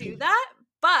allowed to do that?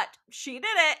 But she did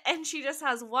it, and she just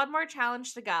has one more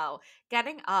challenge to go,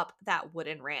 getting up that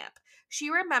wooden ramp.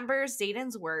 She remembers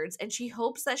Zayden's words, and she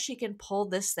hopes that she can pull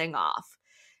this thing off.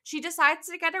 She decides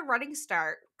to get a running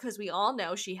start, because we all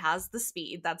know she has the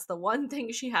speed. That's the one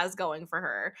thing she has going for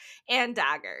her, and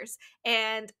daggers.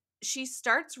 And she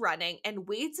starts running and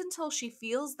waits until she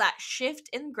feels that shift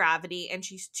in gravity, and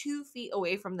she's 2 feet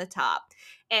away from the top.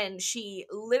 And she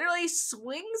literally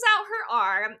swings out her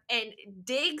arm and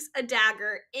digs a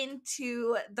dagger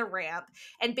into the ramp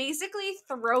and basically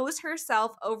throws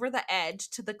herself over the edge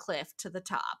to the cliff to the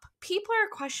top. People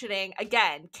are questioning,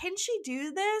 again, can she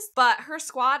do this? But her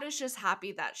squad is just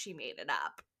happy that she made it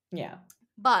up. Yeah.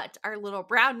 But our little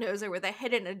brown noser with a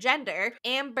hidden agenda,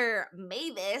 Amber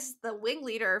Mavis, the wing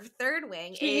leader of Third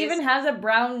Wing, She even has a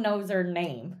brown noser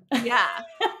name. Yeah.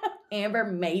 Amber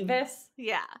Mavis.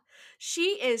 Yeah.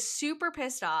 She is super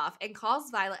pissed off and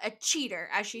calls Violet a cheater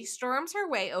as she storms her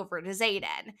way over to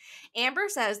Zayden. Amber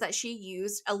says that she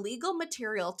used illegal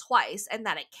material twice and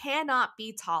that it cannot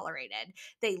be tolerated.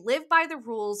 They live by the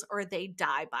rules or they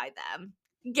die by them.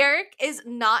 Garrick is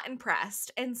not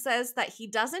impressed and says that he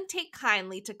doesn't take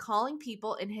kindly to calling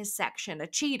people in his section a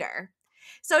cheater.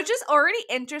 So it's just already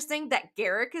interesting that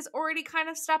Garrick is already kind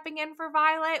of stepping in for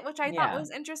Violet, which I thought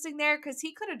was interesting there, because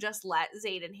he could have just let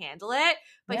Zayden handle it.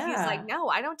 But he's like, no,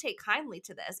 I don't take kindly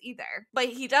to this either. But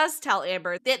he does tell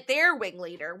Amber that their wing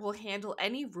leader will handle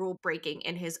any rule breaking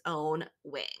in his own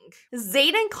wing.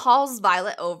 Zayden calls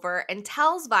Violet over and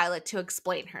tells Violet to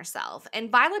explain herself.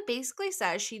 And Violet basically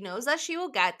says she knows that she will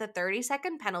get the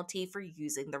 30-second penalty for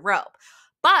using the rope.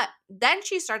 But then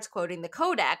she starts quoting the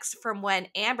codex from when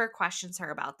Amber questions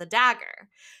her about the dagger.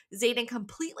 Zayden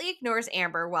completely ignores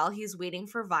Amber while he's waiting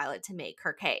for Violet to make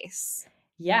her case.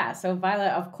 Yeah, so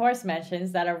Violet, of course,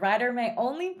 mentions that a rider may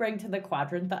only bring to the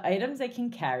quadrant the items they can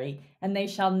carry, and they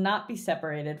shall not be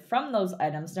separated from those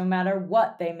items no matter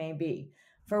what they may be.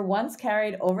 For once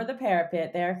carried over the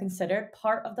parapet, they are considered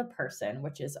part of the person,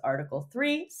 which is Article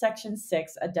 3, Section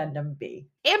 6, Addendum B.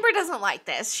 Amber doesn't like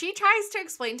this. She tries to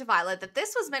explain to Violet that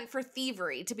this was meant for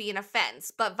thievery, to be an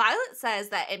offense, but Violet says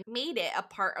that it made it a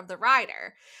part of the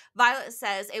rider. Violet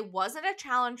says it wasn't a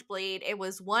challenge blade, it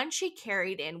was one she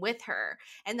carried in with her,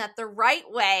 and that the right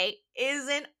way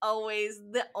isn't always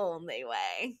the only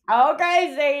way.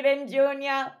 Okay, Zayden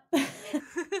Jr.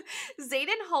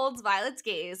 Zayden holds Violet's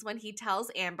gaze when he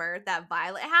tells Amber that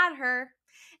Violet had her,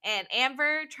 and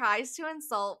Amber tries to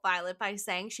insult Violet by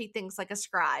saying she thinks like a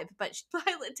scribe, but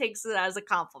Violet takes it as a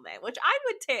compliment, which I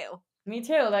would too. Me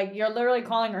too. Like, you're literally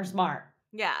calling her smart.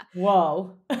 Yeah.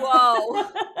 Whoa.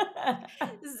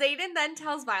 Zayden then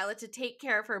tells Violet to take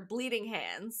care of her bleeding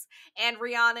hands. And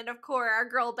Rhiannon, of course, our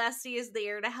girl bestie, is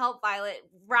there to help Violet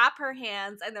wrap her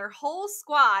hands, and their whole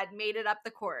squad made it up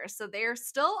the course. So they're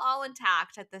still all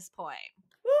intact at this point.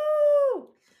 Woo!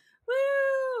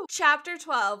 Woo! Chapter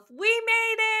 12. We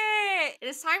made it! It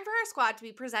is time for our squad to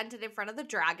be presented in front of the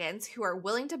dragons who are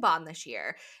willing to bond this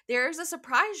year. There is a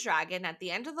surprise dragon at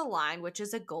the end of the line, which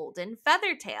is a golden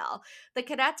feathertail. The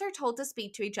cadets are told to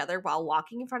speak to each other while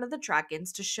walking in front of the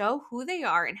dragons to show who they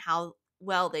are and how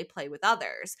well they play with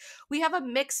others. We have a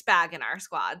mixed bag in our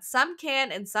squad. Some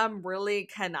can and some really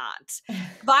cannot.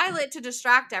 Violet, to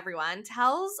distract everyone,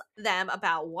 tells them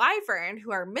about Wyvern,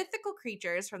 who are mythical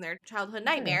creatures from their childhood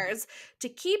nightmares, to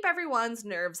keep everyone's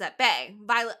nerves at bay.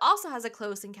 Violet also has a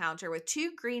close encounter with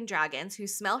 2 green dragons who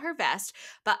smell her vest,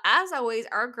 but as always,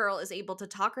 our girl is able to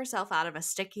talk herself out of a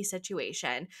sticky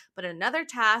situation. But another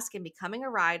task in becoming a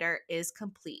rider is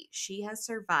complete. She has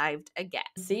survived again.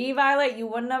 See, Violet, you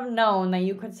wouldn't have known that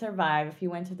you could survive if you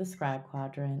went to the scribe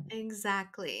quadrant.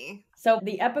 Exactly. So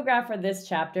the epigraph for this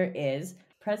chapter is,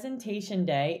 presentation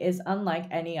day is unlike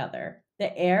any other.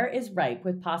 The air is ripe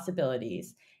with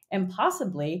possibilities, and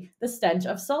possibly the stench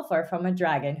of sulfur from a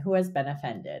dragon who has been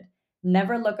offended.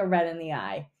 Never look a red in the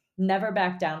eye. Never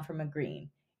back down from a green.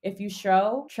 If you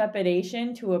show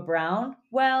trepidation to a brown,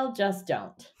 well, just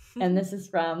don't. And this is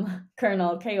from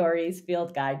Colonel Kaori's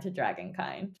Field Guide to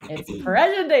Dragonkind. It's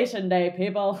presentation day,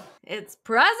 people. It's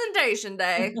presentation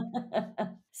day.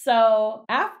 So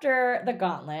after the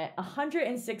gauntlet,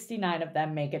 169 of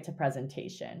them make it to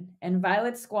presentation, and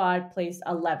Violet's squad placed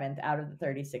 11th out of the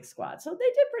 36 squads. So they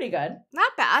did pretty good.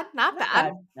 Not bad. Not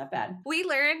bad. Not bad. We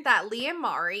learned that Liam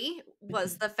Mari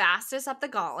was the fastest up the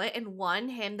gauntlet and won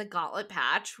him the gauntlet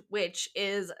patch, which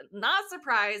is not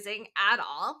surprising at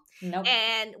all. Nope.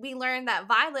 And we learned that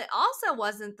Violet also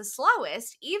wasn't the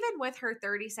slowest, even with her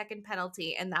 30-second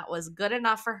penalty, and that was good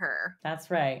enough for her. That's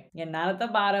right. You're not at the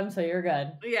bottom, so you're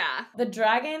good. Yeah. The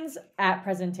dragons at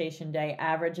presentation day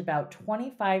average about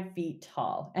 25 feet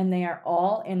tall, and they are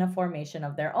all in a formation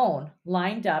of their own,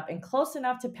 lined up and close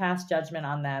enough to pass judgment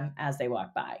on them as they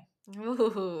walk by.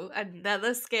 Ooh,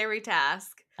 another scary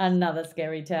task. Another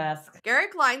scary task.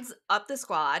 Garrick lines up the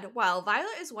squad while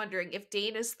Violet is wondering if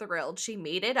Dane is thrilled she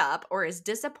made it up or is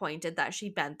disappointed that she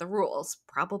bent the rules.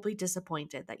 Probably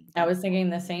disappointed that you bent I was thinking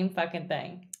the same fucking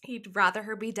thing. He'd rather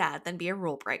her be dead than be a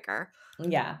rule breaker.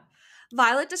 Yeah.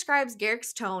 Violet describes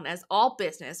Garrick's tone as all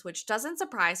business, which doesn't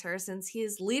surprise her since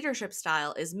his leadership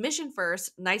style is mission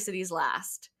first, niceties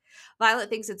last. Violet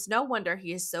thinks it's no wonder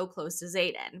he is so close to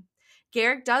Xaden.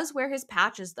 Garrick does wear his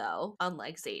patches, though,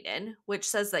 unlike Xaden, which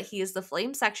says that he is the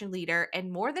flame section leader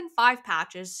and more than 5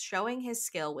 patches, showing his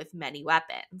skill with many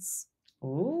weapons.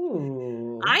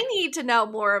 Ooh. I need to know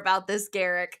more about this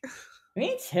Garrick.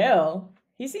 Me too.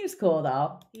 He seems cool,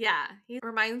 though. Yeah, he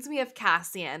reminds me of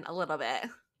Cassian a little bit.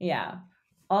 Yeah.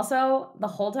 Also, the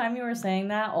whole time you were saying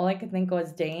that, all I could think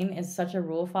was Dane is such a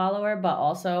rule follower, but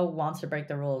also wants to break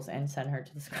the rules and send her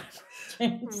to the scribe.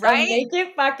 So right? Make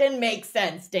it fucking make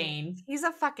sense, Dane. He's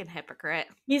a fucking hypocrite.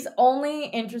 He's only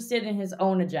interested in his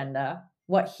own agenda,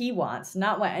 what he wants,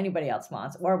 not what anybody else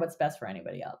wants or what's best for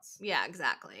anybody else. Yeah,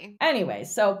 exactly. Anyway,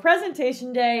 so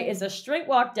presentation day is a straight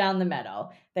walk down the meadow.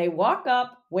 They walk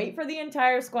up, wait for the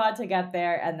entire squad to get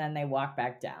there, and then they walk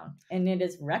back down. And it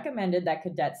is recommended that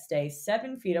cadets stay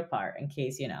 7 feet apart in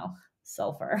case,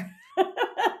 sulfur.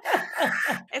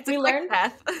 It's a quick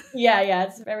death. Yeah,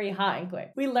 it's very hot and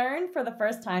quick. We learned for the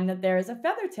first time that there is a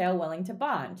Feathertail willing to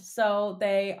bond. So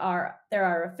there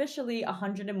are officially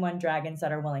 101 dragons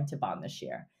that are willing to bond this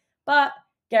year. But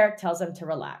Garrick tells them to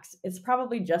relax. It's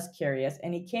probably just curious,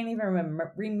 and he can't even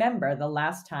remember the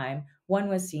last time one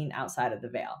was seen outside of the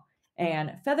Veil.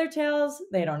 And Feathertails,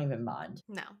 they don't even bond.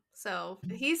 No. So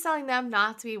he's telling them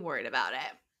not to be worried about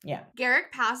it. Yeah.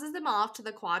 Garrick passes them off to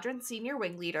the Quadrant senior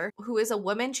wing leader, who is a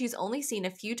woman she's only seen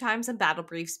a few times in battle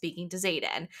briefs speaking to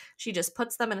Xaden. She just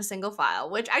puts them in a single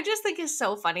file, which I just think is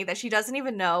so funny that she doesn't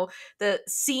even know the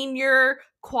senior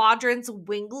Quadrant's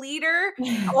wing leader.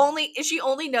 She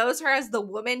only knows her as the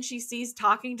woman she sees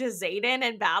talking to Xaden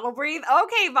in battle brief.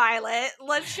 Okay, Violet,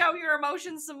 let's show your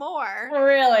emotions some more.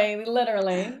 Really,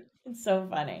 literally. It's so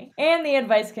funny. And the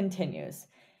advice continues.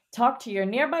 Talk to your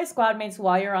nearby squad mates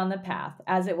while you're on the path,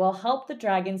 as it will help the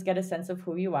dragons get a sense of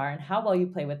who you are and how well you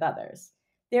play with others.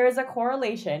 There is a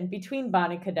correlation between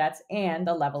bonded cadets and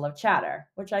the level of chatter,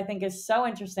 which I think is so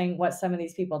interesting what some of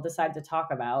these people decide to talk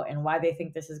about and why they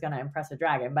think this is going to impress a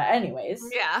dragon. But anyways,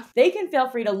 yeah, they can feel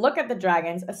free to look at the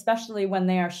dragons, especially when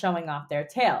they are showing off their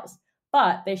tails.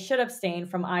 But they should abstain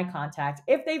from eye contact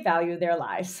if they value their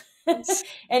lives.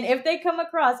 And if they come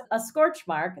across a scorch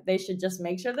mark, they should just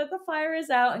make sure that the fire is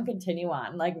out and continue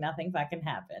on like nothing fucking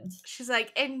happened. She's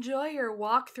like, enjoy your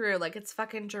walkthrough like it's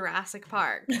fucking Jurassic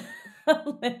Park.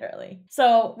 Literally.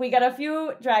 So we got a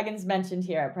few dragons mentioned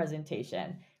here at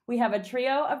presentation. We have a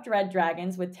trio of dread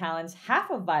dragons with talons half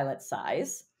of Violet's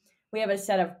size. We have a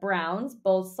set of browns,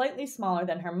 both slightly smaller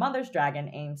than her mother's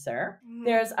dragon, Aimser.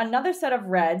 There's another set of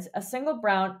reds, a single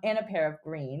brown, and a pair of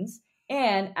greens.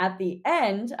 And at the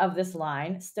end of this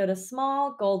line stood a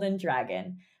small golden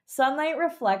dragon. Sunlight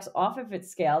reflects off of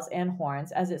its scales and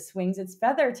horns as it swings its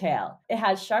feather tail. It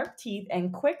has sharp teeth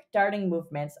and quick darting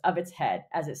movements of its head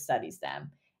as it studies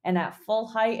them. And at full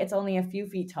height, it's only a few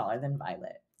feet taller than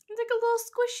Violet. It's like a little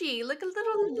squishy, like a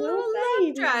Oh, little little love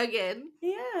baby. dragon.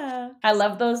 Yeah. I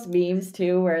love those memes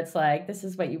too, where it's like, this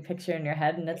is what you picture in your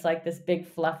head, and it's like this big,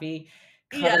 fluffy,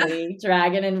 Yeah. cuddly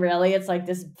dragon, and really it's like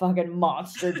this fucking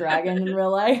monster dragon in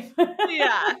real life.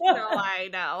 Yeah, no, I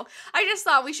know. I just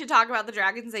thought we should talk about the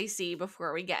dragons they see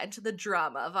before we get into the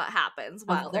drama of what happens Of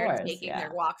while they're course, taking yeah.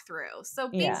 their walk through. So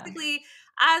Yeah. basically,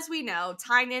 as we know,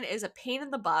 Tynan is a pain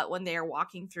in the butt when they are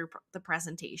walking through the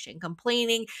presentation,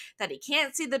 complaining that he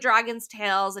can't see the dragon's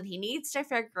tails and he needs to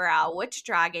figure out which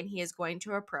dragon he is going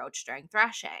to approach during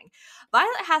threshing.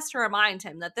 Violet has to remind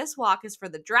him that this walk is for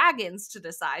the dragons to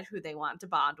decide who they want to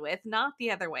bond with, not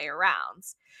the other way around.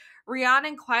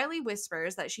 Rhiannon quietly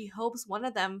whispers that she hopes one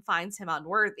of them finds him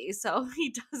unworthy so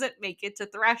he doesn't make it to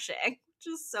threshing, which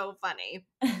is so funny.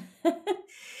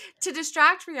 To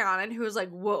distract Rhiannon, who is like,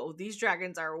 whoa, these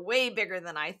dragons are way bigger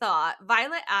than I thought,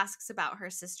 Violet asks about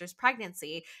her sister's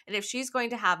pregnancy and if she's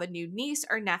going to have a new niece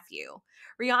or nephew.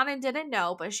 Rhiannon didn't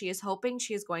know, but she is hoping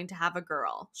she is going to have a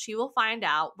girl. She will find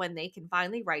out when they can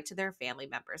finally write to their family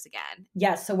members again.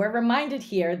 Yes, so we're reminded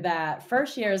here that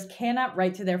first years cannot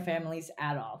write to their families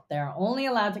at all. They're only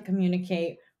allowed to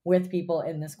communicate with people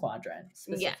in this quadrant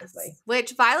specifically. Yes.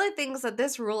 Which Violet thinks that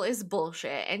this rule is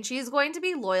bullshit and she's going to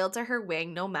be loyal to her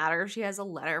wing no matter if she has a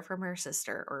letter from her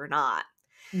sister or not.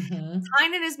 Mm-hmm.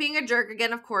 Tynan is being a jerk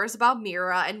again, of course, about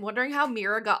Mira and wondering how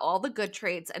Mira got all the good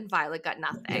traits and Violet got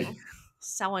nothing.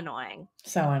 So annoying.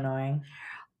 So annoying.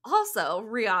 Also,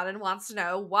 Rhiannon wants to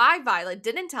know why Violet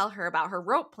didn't tell her about her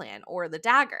rope plan or the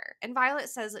dagger. And Violet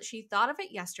says that she thought of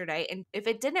it yesterday, and if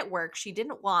it didn't work, she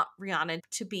didn't want Rhiannon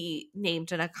to be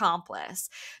named an accomplice.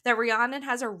 That Rhiannon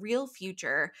has a real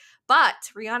future, but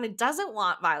Rhiannon doesn't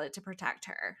want Violet to protect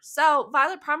her. So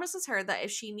Violet promises her that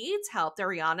if she needs help that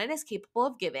Rhiannon is capable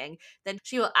of giving, then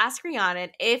she will ask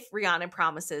Rhiannon if Rhiannon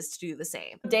promises to do the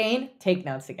same. Dane, take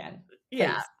notes again.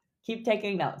 Yeah. Please. Keep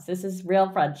taking notes. This is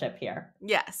real friendship here.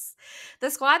 Yes.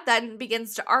 The squad then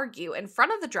begins to argue in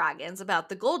front of the dragons about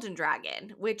the golden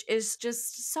dragon, which is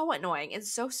just so annoying and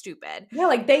so stupid. Yeah,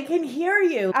 like they can hear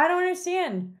you. I don't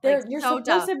understand. You're so supposed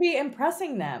dumb. to be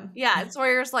impressing them. Yeah, and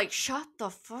Sawyer's like, shut the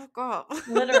fuck up.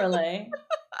 Literally.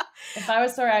 If I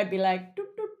was Sawyer, I'd be like,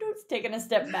 doot, doot, doot, taking a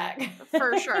step back.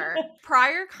 For sure.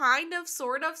 Pryor kind of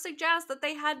sort of suggests that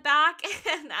they head back,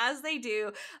 and as they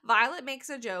do, Violet makes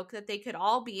a joke that they could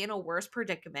all be in a worse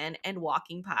predicament and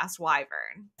walking past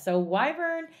Wyvern. So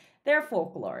Wyvern, they're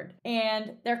folklore,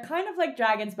 and they're kind of like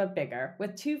dragons but bigger,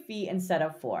 with 2 feet instead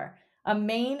of 4. A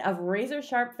mane of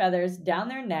razor-sharp feathers down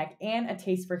their neck, and a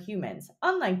taste for humans,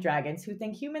 unlike dragons who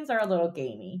think humans are a little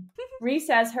gamey. Rhee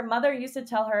says her mother used to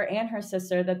tell her and her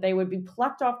sister that they would be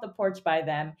plucked off the porch by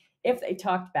them if they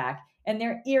talked back, and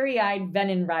their eerie-eyed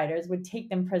venom riders would take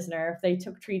them prisoner if they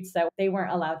took treats that they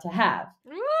weren't allowed to have.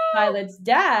 Violet's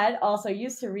dad also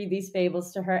used to read these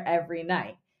fables to her every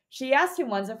night. She asked him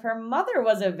once if her mother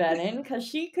was a venom because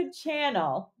she could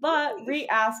channel, but Rhee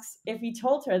asks if he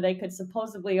told her they could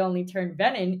supposedly only turn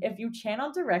venom if you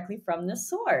channel directly from the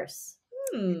source.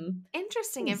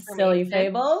 Interesting information. Silly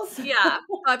fables. Yeah.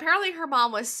 Apparently her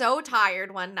mom was so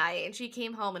tired one night and she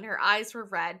came home and her eyes were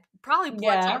red, probably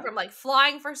bloodshot from like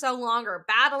flying for so long or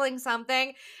battling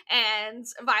something. And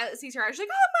Violet sees her eyes, she's like,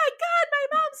 oh my God, my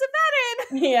mom's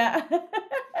a venom. Yeah.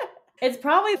 It's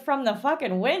probably from the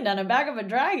fucking wind on the back of a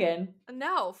dragon.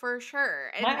 No, for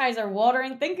sure. And my eyes are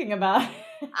watering thinking about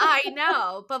it. I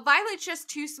know, but Violet's just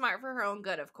too smart for her own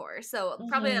good, of course. So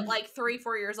probably at like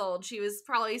 3-4 years old, she was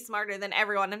probably smarter than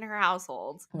everyone in her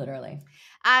household. Literally.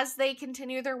 As they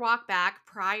continue their walk back,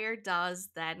 Pryor does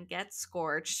then get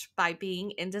scorched by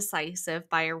being indecisive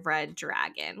by a red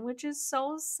dragon, which is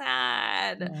so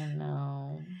sad. I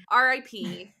know.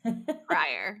 R.I.P.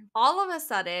 Pryor. All of a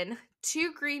sudden,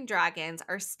 2 green dragons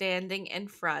are standing in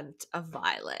front of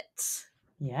Violet.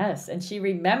 Yes, and she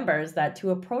remembers that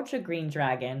to approach a green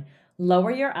dragon,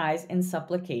 lower your eyes in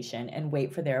supplication and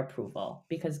wait for their approval,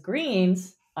 because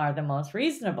greens are the most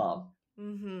reasonable.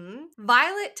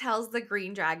 Violet tells the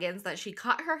green dragons that she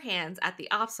cut her hands at the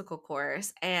obstacle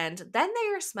course, and then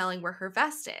they are smelling where her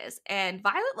vest is, and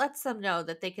Violet lets them know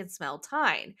that they can smell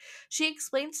Tyne. She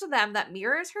explains to them that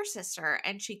Mira is her sister,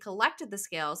 and she collected the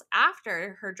scales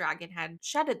after her dragon had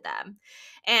shedded them,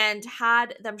 and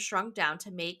had them shrunk down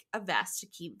to make a vest to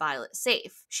keep Violet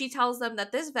safe. She tells them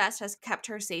that this vest has kept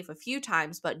her safe a few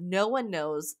times, but no one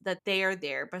knows that they are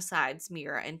there besides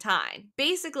Mira and Tyne.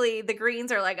 Basically, the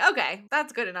greens are like, okay,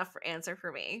 That's good enough for answer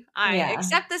for me. I Yeah.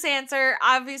 accept this answer.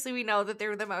 Obviously, we know that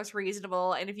they're the most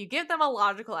reasonable, and if you give them a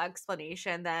logical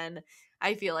explanation, then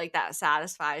I feel like that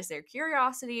satisfies their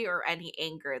curiosity or any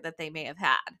anger that they may have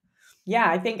had. Yeah,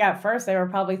 I think at first they were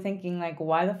probably thinking like,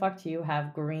 "Why the fuck do you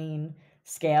have green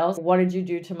scales? What did you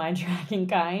do to my dragon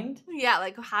kind?" Yeah,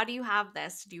 like, how do you have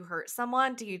this? Did you hurt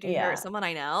someone? Do you hurt Yeah. someone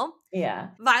I know?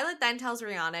 Yeah. Violet then tells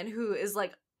Rhiannon, who is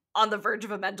like on the verge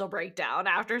of a mental breakdown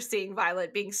after seeing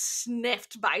Violet being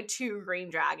sniffed by two green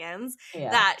dragons,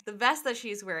 Yeah. that the vest that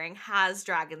she's wearing has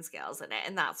dragon scales in it,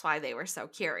 and that's why they were so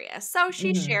curious. So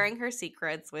she's Mhm. sharing her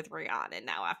secrets with Rhiannon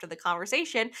now after the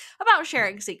conversation about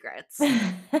sharing secrets.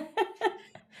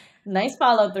 Nice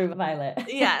follow through, Violet.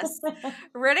 Yes.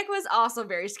 Riddick was also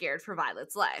very scared for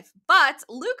Violet's life. But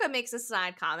Luca makes a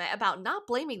snide comment about not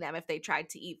blaming them if they tried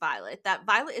to eat Violet, that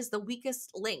Violet is the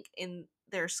weakest link in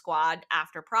their squad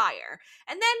after Prior.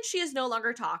 And then she is no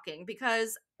longer talking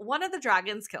because one of the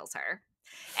dragons kills her.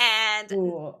 And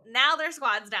Ooh, now their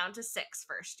squad's down to 6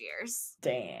 first years.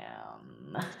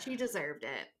 damn. She deserved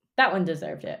it. That one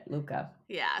deserved it, Luca.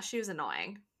 Yeah, she was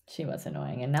annoying. She was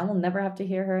annoying, and now we'll never have to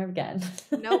hear her again.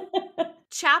 Nope.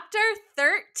 Chapter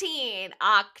 13,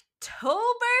 October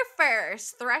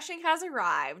 1st. Threshing has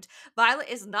arrived. Violet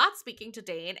is not speaking to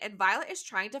Dane, and Violet is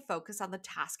trying to focus on the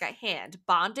task at hand,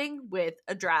 bonding with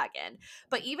a dragon.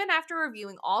 But even after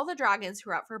reviewing all the dragons who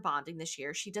are up for bonding this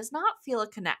year, she does not feel a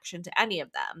connection to any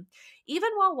of them.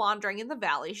 Even while wandering in the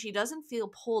valley, she doesn't feel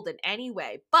pulled in any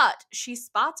way, but she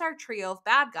spots our trio of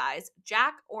bad guys,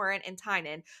 Jack, Orin, and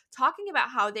Tynan, talking about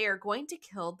how they are going to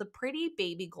kill the pretty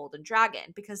baby golden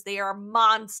dragon because they are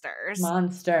monsters.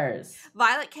 Monsters.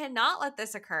 Violet cannot let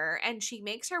this occur, and she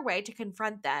makes her way to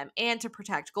confront them and to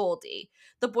protect Goldie.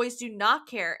 The boys do not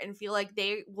care and feel like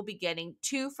they will be getting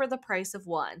two for the price of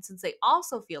one, since they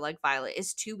also feel like Violet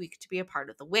is too weak to be a part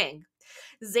of the wing.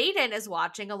 Zayden is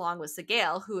watching along with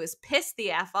Sigale, who is pissed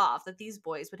the F off that these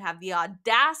boys would have the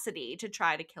audacity to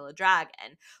try to kill a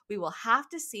dragon. We will have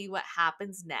to see what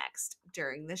happens next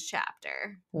during this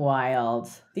chapter. Wild.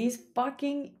 These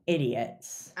fucking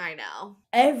idiots. I know.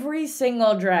 Every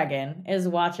single dragon is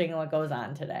watching what goes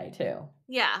on today, too.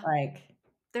 Yeah, Like,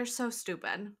 they're so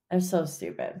stupid. they're so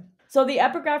stupid. So the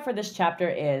epigraph for this chapter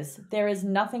is, "There is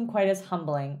nothing quite as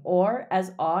humbling or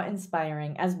as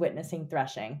awe-inspiring as witnessing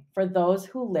threshing, for those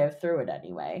who live through it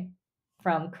anyway."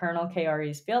 From Colonel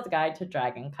Kaori's Field Guide to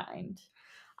Dragonkind.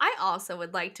 I also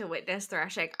would like to witness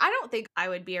threshing. I don't think I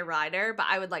would be a rider, but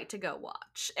I would like to go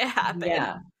watch it happen.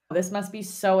 Yeah. This must be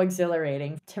so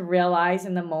exhilarating to realize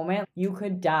in the moment you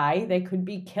could die. They could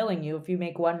be killing you if you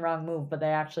make one wrong move, but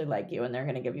they actually like you and they're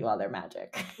going to give you all their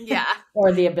magic Yeah,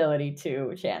 or the ability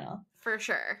to channel. for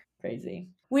sure. Crazy.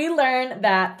 We learn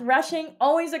that threshing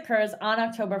always occurs on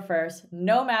October 1st,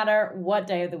 no matter what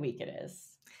day of the week it is.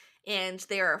 And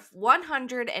there are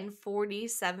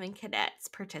 147 cadets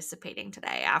participating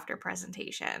today after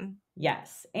presentation.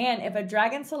 Yes, and if a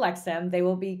dragon selects them, they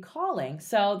will be calling,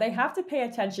 so they have to pay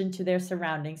attention to their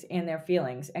surroundings and their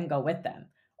feelings and go with them,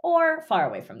 or far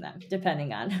away from them,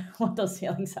 depending on what those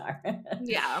feelings are.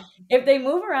 Yeah. If they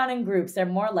move around in groups, they're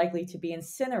more likely to be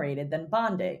incinerated than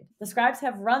bonded. The scribes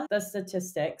have run the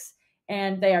statistics,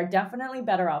 and they are definitely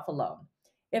better off alone.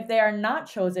 If they are not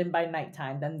chosen by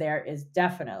nighttime, then there is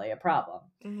definitely a problem.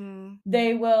 Mm-hmm.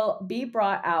 They will be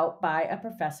brought out by a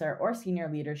professor or senior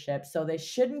leadership, so they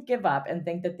shouldn't give up and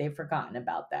think that they've forgotten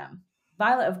about them.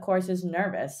 Violet, of course, is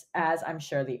nervous, as I'm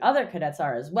sure the other cadets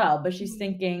are as well, but she's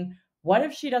thinking, what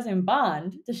if she doesn't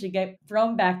bond? Does she get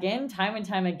thrown back in time and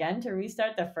time again to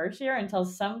restart the first year until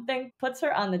something puts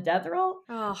her on the death roll?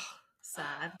 Oh,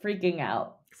 sad. Freaking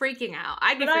out. Freaking out.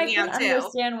 I'd be But I freaking can out too.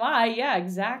 understand why. Yeah,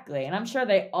 exactly. And I'm sure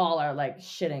they all are like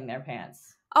shitting their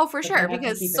pants. Oh, for But sure, they have to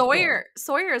because keep it cool.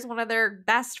 Sawyer is one of their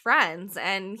best friends,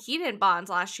 and he didn't bond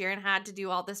last year and had to do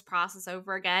all this process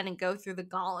over again and go through the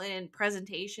gauntlet and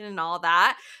presentation and all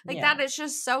that. Like, Yeah. that is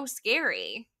just so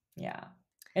scary. Yeah.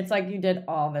 It's like you did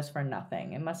all this for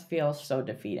nothing. It must feel so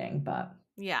defeating, but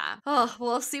Yeah. Oh,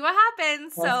 we'll see what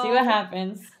happens. we'll see what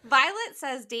happens. Violet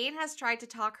says Dane has tried to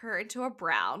talk her into a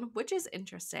brown, which is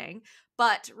interesting.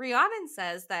 But Rhiannon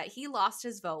says that he lost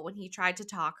his vote when he tried to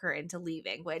talk her into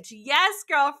leaving, which, yes,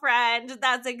 girlfriend,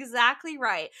 that's exactly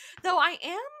right. Though I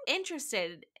am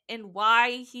interested in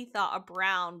why he thought a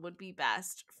brown would be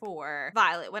best for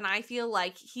Violet, when I feel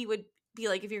like he would be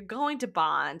like, if you're going to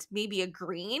bond, maybe a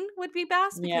green would be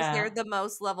best because they're Yeah. the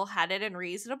most level-headed and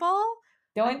reasonable.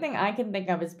 The only thing I can think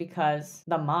of is because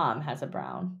the mom has a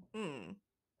brown. Hmm.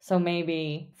 So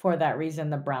maybe for that reason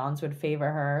the browns would favor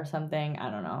her or something. I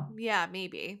don't know. Yeah,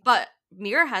 maybe. But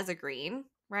Mira has a green.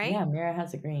 right? Yeah, Mira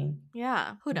has a green.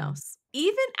 Yeah, who Hmm. knows?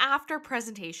 Even after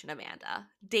presentation, Amanda,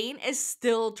 Dane is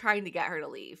still trying to get her to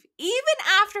leave. Even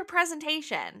after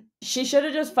presentation. She should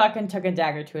have just fucking took a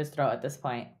dagger to his throat at this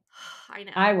point. I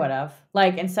know. I would have.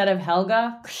 Like, instead of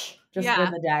Helga, just with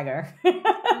Yeah, a dagger.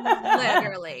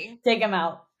 literally. Take him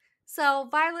out. So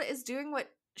Violet is doing what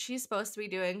she's supposed to be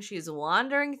doing. She's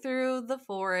wandering through the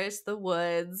forest, the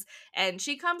woods, and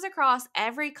she comes across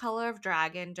every color of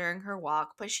dragon during her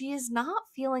walk, but she is not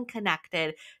feeling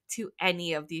connected to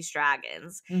any of these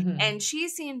dragons. Hmm. And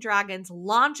she's seen dragons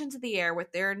launch into the air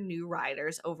with their new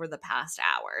riders over the past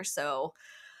hour. So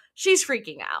she's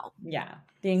freaking out. Yeah,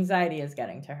 the anxiety is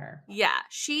getting to her. Yeah,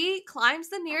 she climbs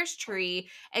the nearest tree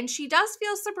and she does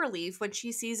feel some relief when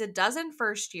she sees a dozen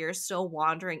first years still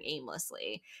wandering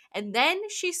aimlessly. And then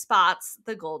she spots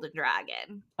the golden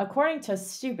dragon. According to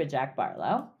stupid Jack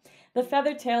Barlow, the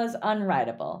feathered tail is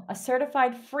unrideable, a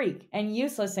certified freak, and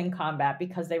useless in combat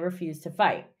because they refuse to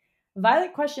fight.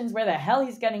 Violet questions where the hell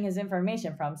he's getting his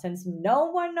information from since no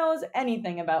one knows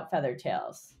anything about feather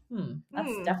tails. That's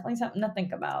Hmm. definitely something to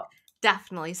think about.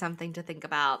 Definitely something to think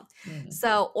about. Hmm.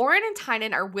 So, Orin and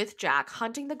Tynan are with Jack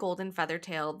hunting the golden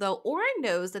feathertail, though Orin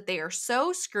knows that they are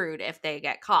so screwed if they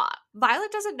get caught.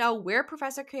 Violet doesn't know where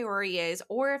Professor Kaori is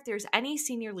or if there's any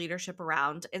senior leadership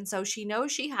around, and so she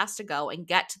knows she has to go and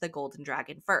get to the golden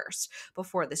dragon first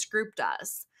before this group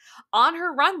does. On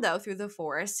her run, though, through the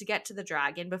forest to get to the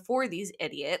dragon before these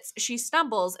idiots, she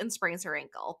stumbles and sprains her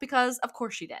ankle because, of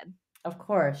course, she did. Of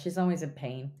course, she's always in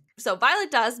pain. So Violet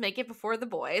does make it before the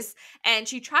boys, and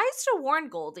she tries to warn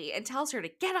Goldie and tells her to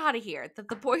get out of here, that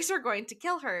the boys are going to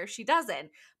kill her if she doesn't.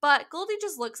 But Goldie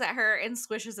just looks at her and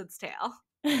swishes its tail.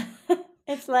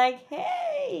 It's like,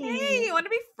 Hey, hey. you want to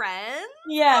be friends?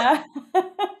 Yeah.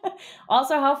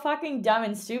 Also, how fucking dumb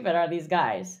and stupid are these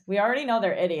guys? We already know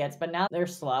they're idiots, but now they're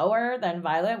slower than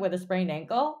Violet with a sprained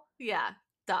ankle? Yeah,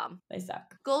 dumb. They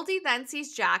suck. Goldie then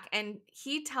sees Jack and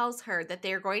he tells her that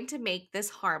they are going to make this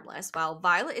harmless while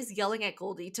Violet is yelling at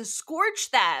Goldie to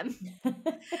scorch them.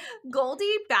 Goldie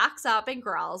backs up and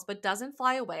growls but doesn't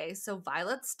fly away, so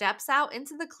Violet steps out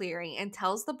into the clearing and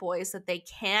tells the boys that they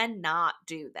cannot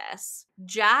do this.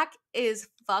 Jack is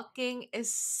fucking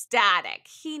ecstatic.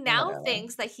 He now Literally.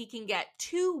 thinks that he can get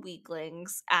two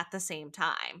weaklings at the same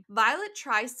time. Violet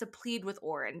tries to plead with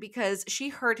Orin because she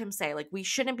heard him say, like, we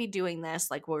shouldn't be doing this,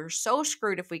 like, we're so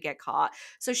screwed if we get caught,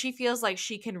 so she feels like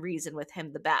she can reason with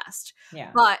him the best.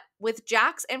 Yeah. But with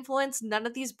Jack's influence, none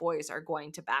of these boys are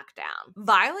going to back down.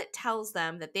 Violet tells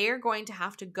them that they are going to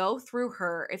have to go through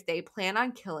her if they plan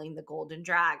on killing the golden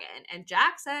dragon, and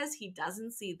Jack says he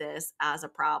doesn't see this as a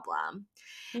problem.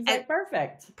 He's And like,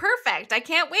 perfect. perfect. I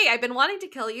can't wait. I've been wanting to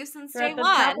kill you since You're day at the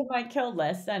top one. of my kill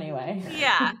list anyway.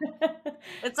 Yeah.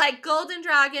 It's like Golden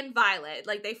Dragon, Violet.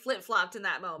 Like they flip flopped in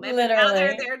that moment. But now they're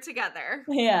Literally. there together.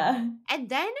 Yeah. And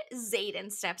then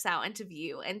Xaden steps out into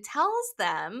view and tells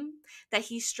them that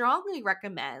he strongly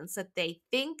recommends that they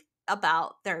think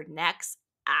about their next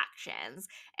actions.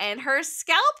 And her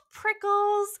scalp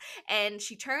prickles and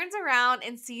she turns around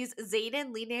and sees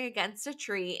Xaden leaning against a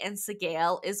tree and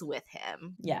Sigale is with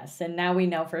him. Yes, and now we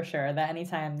know for sure that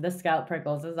anytime the Scout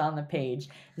Prickles is on the page,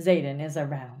 Xaden is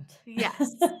around.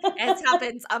 Yes. It's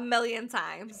happens a million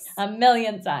times. A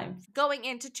million times. Going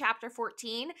into chapter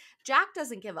 14, Jack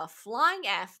doesn't give a flying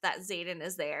F that Xaden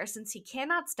is there since he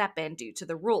cannot step in due to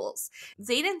the rules.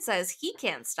 Xaden says he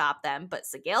can't stop them, but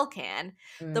Sigale can.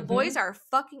 The boys are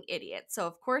fucking idiots, so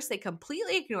of course they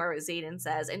completely ignore what Xaden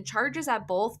says and charges at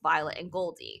both Violet and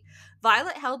Goldie.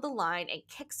 Violet held the line and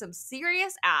kicked some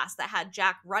serious ass that had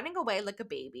Jack running away like a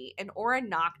baby and Orin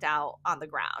knocked out on the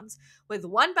ground. With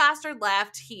one bastard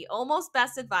left, he almost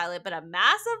bested Violet, but a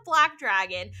massive black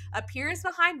dragon appears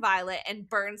behind Violet and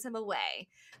burns him away.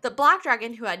 The black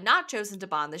dragon, who had not chosen to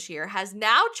bond this year, has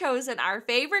now chosen our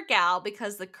favorite gal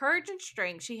because the courage and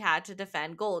strength she had to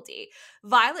defend Goldie.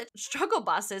 Violet struggle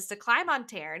buses to climb on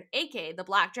Taryn, aka the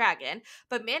black dragon,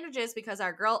 but manages because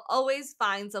our girl always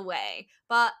finds a way.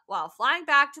 But while flying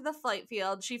back to the flight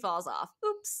field, she falls off.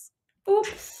 Oops.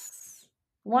 Oops.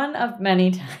 One of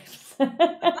many times.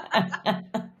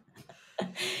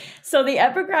 So the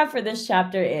epigraph for this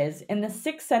chapter is, in the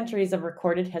 6 centuries of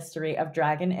recorded history of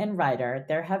dragon and rider,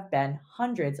 there have been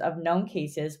hundreds of known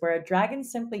cases where a dragon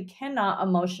simply cannot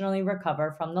emotionally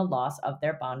recover from the loss of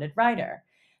their bonded rider.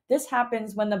 This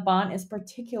happens when the bond is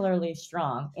particularly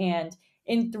strong and,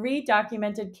 in 3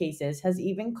 documented cases, has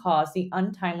even caused the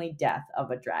untimely death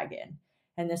of a dragon.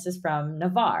 And this is from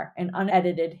Navarre, an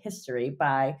unedited history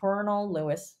by Colonel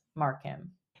Lewis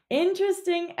Markham.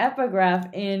 Interesting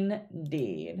epigraph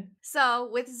indeed. So,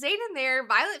 with Zayden there,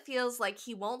 Violet feels like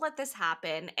he won't let this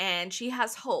happen, and she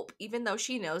has hope, even though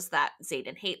she knows that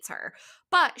Zayden hates her.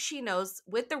 But she knows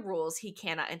with the rules, he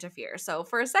cannot interfere. So,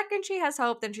 for a second, she has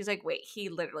hope. Then she's like, wait, he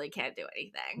literally can't do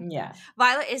anything. Yeah.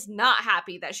 Violet is not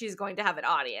happy that she's going to have an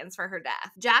audience for her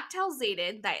death. Jack tells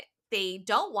Zayden that they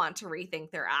don't want to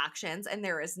rethink their actions, and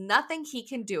there is nothing he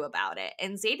can do about it.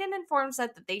 And Zayden informs them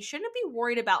that they shouldn't be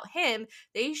worried about him.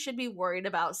 They should be worried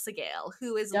about Sigale,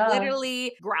 who is Duh.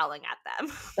 literally growling at them.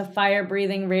 The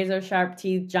fire-breathing, razor-sharp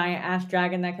teeth, giant ash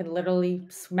dragon that could literally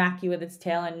smack you with its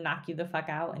tail and knock you the fuck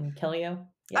out and kill you.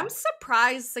 I'm Yeah.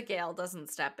 surprised Sigale doesn't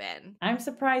step in. I'm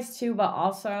surprised too, but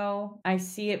also I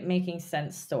see it making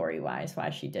sense story-wise why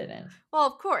she didn't. Well,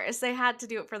 of course, they had to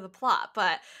do it for the plot,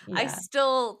 but I Yeah.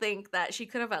 still think that she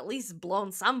could have at least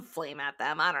blown some flame at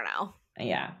them. I don't know.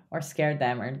 Yeah. Or scared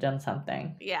them or done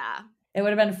something. Yeah. It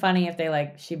would have been funny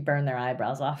if she burned their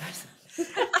eyebrows off or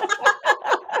something.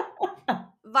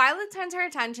 Violet turns her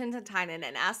attention to Tynan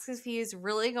and asks if he is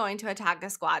really going to attack a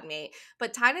squad mate,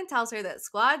 but Tynan tells her that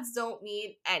squads don't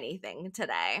mean anything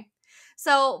today.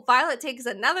 So Violet takes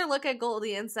another look at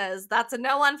Goldie and says, that's a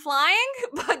no on flying,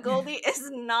 but Goldie is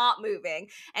not moving,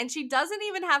 and she doesn't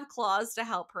even have claws to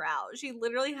help her out. She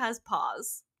literally has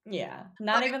paws. Yeah.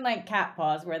 Not even like cat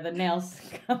paws where the nails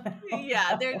come out.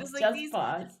 Yeah, they're No, just like just these,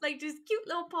 paws. like just cute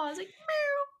little paws, like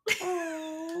meow.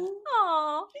 Oh,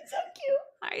 Aw, she's so cute.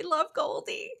 I love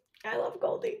Goldie. I love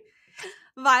Goldie.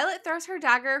 Violet throws her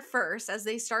dagger first as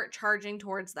they start charging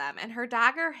towards them, and her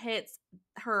dagger hits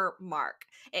her mark.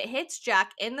 It hits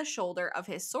Jack in the shoulder of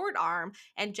his sword arm,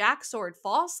 and Jack's sword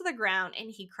falls to the ground and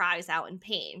he cries out in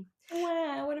pain.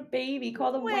 Wow, what a baby.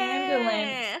 Call the Wah,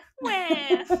 ambulance.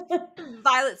 wah.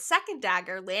 Violet's second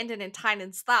dagger landed in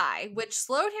Tynan's thigh, which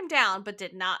slowed him down but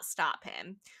did not stop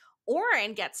him.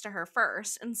 Oren gets to her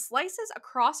first and slices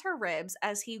across her ribs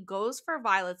as he goes for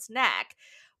Violet's neck,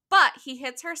 but he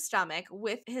hits her stomach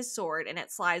with his sword and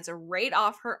it slides right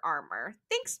off her armor.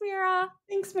 Thanks, Mira.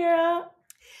 Thanks, Mira.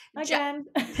 Ja- Again.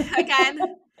 Again.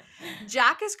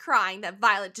 Jack is crying that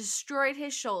Violet destroyed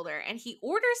his shoulder, and he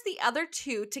orders the other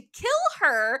two to kill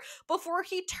her before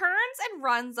he turns and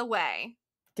runs away.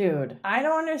 Dude, I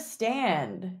don't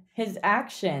understand his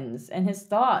actions and his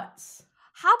thoughts.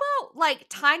 How about like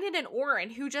Tynan and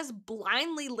Oren, who just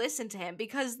blindly listen to him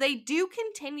because they do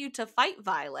continue to fight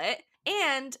Violet?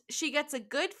 And she gets a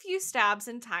good few stabs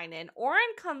in Tynan. Oren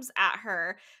comes at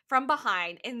her from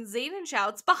behind, and Zayden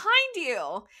shouts, "Behind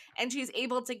you!" And she's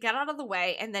able to get out of the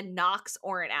way and then knocks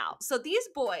Oren out. So these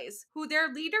boys, who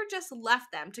their leader just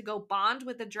left them to go bond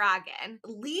with the dragon,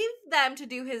 leave them to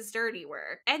do his dirty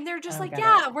work. And they're just like,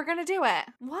 yeah, we're gonna do it.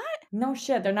 What? No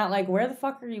shit. They're not like, where the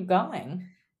fuck are you going?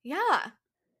 Yeah.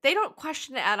 They don't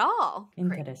question it at all.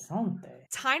 Interesante.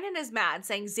 Tynan is mad,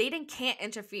 saying Zayden can't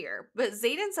interfere, but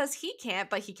Zayden says he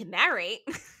can't, but he can narrate,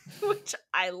 which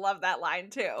I love that line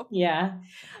too. Yeah.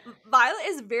 Violet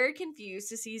is very confused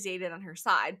to see Zayden on her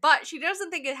side, but she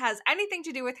doesn't think it has anything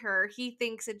to do with her. He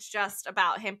thinks it's just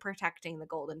about him protecting the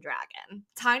golden dragon.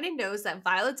 Tynan knows that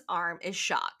Violet's arm is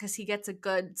shot because he gets a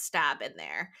good stab in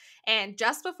there. And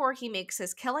just before he makes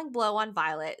his killing blow on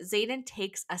Violet, Zayden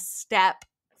takes a step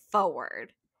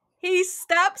forward. He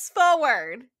steps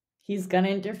forward. He's gonna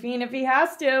intervene if he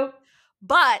has to.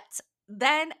 But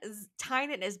then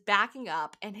Tynan is backing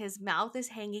up and his mouth is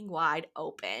hanging wide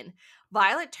open.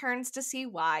 Violet turns to see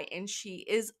why, and she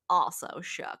is also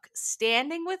shook.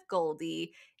 Standing with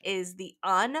Goldie is the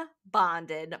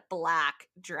unbonded black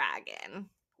dragon.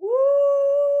 Woo!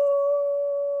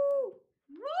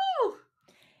 Woo!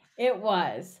 It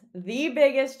was the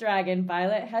biggest dragon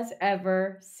Violet has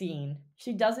ever seen.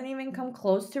 She doesn't even come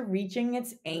close to reaching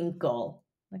its ankle.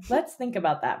 Like, let's think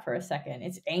about that for a second.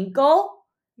 Its ankle?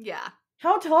 Yeah.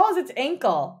 How tall is its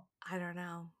ankle? I don't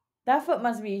know. That foot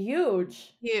must be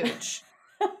huge. Huge.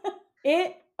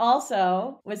 It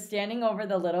also was standing over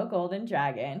the little golden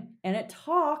dragon, and it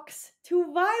talks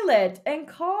to Violet and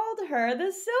called her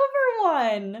the silver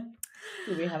one.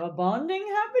 Do we have a bonding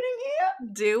happening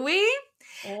here? Do we?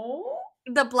 Oh.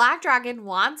 The black dragon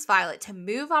wants Violet to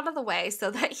move out of the way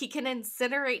so that he can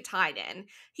incinerate Tynan.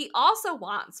 He also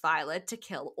wants Violet to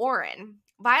kill Oren.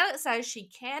 Violet says she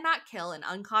cannot kill an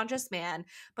unconscious man,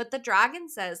 but the dragon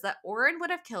says that Oren would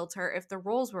have killed her if the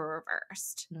roles were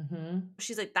reversed. Mm-hmm.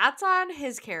 She's like, that's on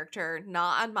his character,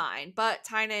 not on mine. But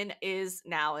Tynan is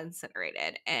now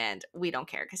incinerated, and we don't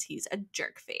care because he's a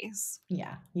jerk face.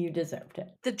 Yeah, you deserved it.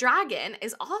 The dragon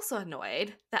is also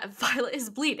annoyed that Violet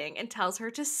is bleeding and tells her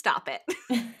to stop it.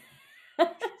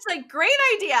 It's like, great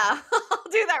idea.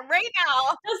 I'll do that right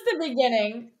now. Just the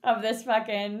beginning of this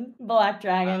fucking black Oh,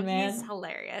 dragon, he's man.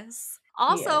 hilarious. He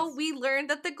Also, is. we learned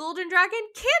that the golden dragon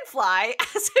can fly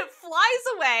as it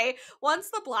flies away once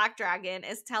the black dragon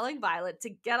is telling Violet to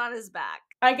get on his back.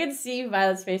 I can see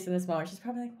Violet's face in this moment. She's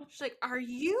probably like, what She's like, are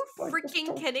you the fuck? I just freaking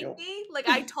told kidding you. me? Like,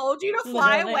 I told you to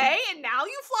fly Literally. away and now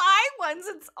you fly once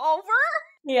it's over?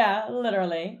 Yeah,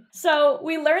 literally. So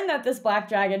we learn that this black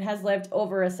dragon has lived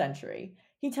over a century.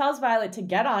 He tells Violet to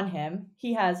get on him.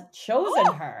 He has chosen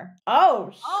Oh, her.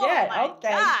 Oh, oh shit. my Okay.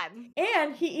 God.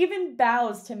 And he even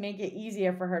bows to make it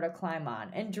easier for her to climb on.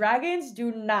 And dragons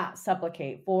do not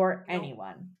supplicate for Nope.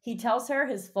 anyone. He tells her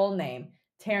his full name,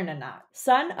 Ternanot,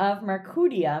 son of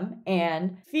Mercudium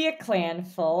and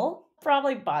Fiaclanful.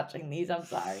 Probably botching these, I'm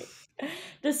sorry.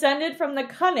 Descended from the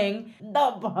cunning,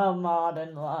 the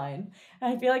modern line.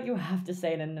 I feel like you have to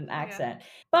say it in an accent.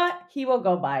 But he will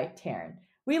go by Taryn.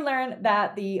 We learn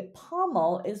that the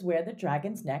pommel is where the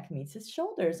dragon's neck meets his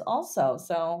shoulders, also.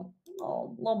 So, a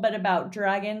little bit about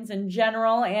dragons in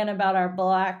general and about our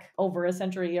black, over a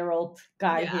century-year-old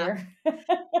guy Yeah. here.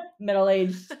 Middle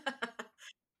aged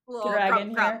Little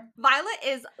dragon grump grump. here. Violet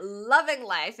is loving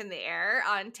life in the air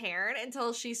on Taryn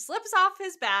until she slips off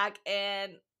his back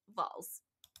and falls.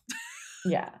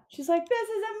 Yeah. She's like, this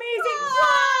is amazing.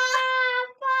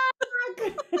 What?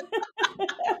 Fuck.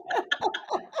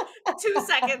 2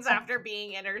 seconds after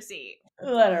being in her seat.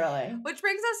 Literally. Which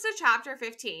brings us to chapter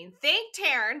 15. Thank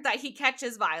Taryn that he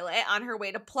catches Violet on her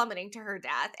way to plummeting to her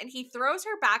death, and he throws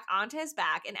her back onto his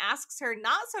back and asks her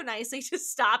not so nicely to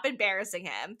stop embarrassing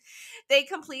him. They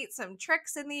complete some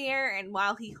tricks in the air, and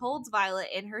while he holds Violet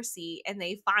in her seat, and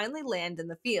they finally land in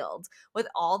the field with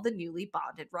all the newly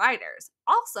bonded riders.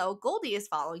 Also, Goldie is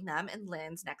following them and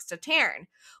lands next to Taryn.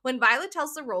 When Violet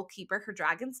tells the roll keeper her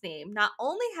dragon's name, not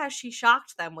only has she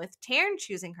shocked them with Taryn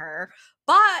choosing her,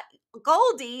 but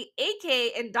Goldie,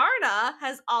 AK, and Darna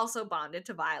has also bonded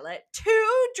to Violet.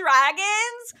 2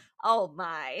 dragons? Oh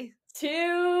my.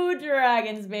 2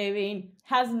 dragons, baby.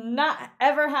 Has not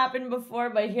ever happened before,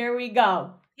 but here we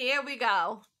go. Here we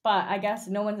go. But I guess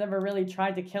no one's ever really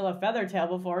tried to kill a feathertail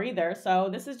before either, so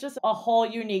this is just a whole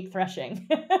unique threshing.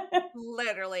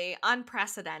 Literally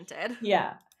unprecedented.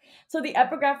 Yeah. So the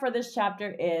epigraph for this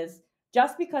chapter is,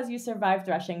 just because you survive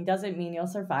threshing doesn't mean you'll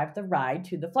survive the ride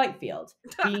to the flight field.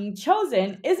 Being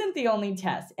chosen isn't the only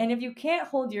test, and if you can't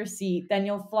hold your seat, then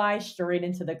you'll fly straight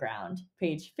into the ground.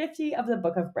 Page 50 of the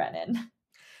Book of Brennan.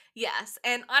 Yes,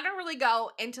 and I don't really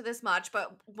go into this much,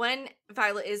 but when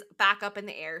Violet is back up in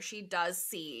the air, she does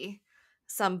see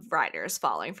some riders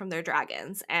falling from their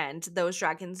dragons, and those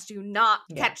dragons do not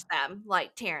Yeah. catch them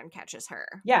like Taryn catches her.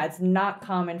 Yeah, it's not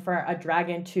common for a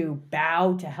dragon to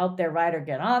bow to help their rider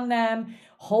get on them,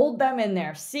 hold them in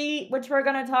their seat, which we're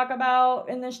going to talk about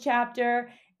in this chapter,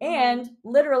 and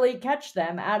literally catch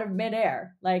them out of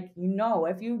midair. Like,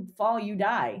 if you fall, you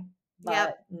die.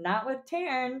 But not with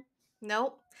Taryn.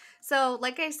 Nope. So,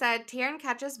 like I said, Taryn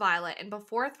catches Violet and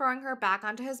before throwing her back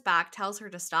onto his back, tells her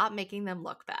to stop making them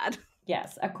look bad.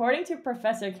 Yes, according to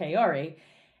Professor Kaori,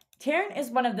 Taryn is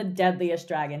one of the deadliest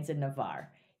dragons in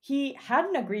Navarre. He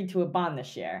hadn't agreed to a bond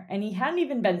this year, and he hadn't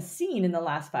even been seen in the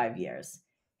last 5 years.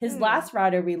 His last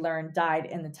rider, we learned, died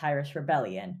in the Tyrish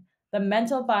Rebellion. The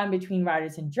mental bond between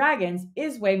riders and dragons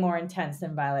is way more intense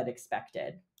than Violet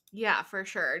expected. Yeah, for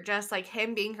sure. Just like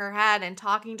him being her head and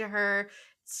talking to her,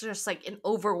 it's just like an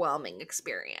overwhelming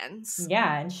experience.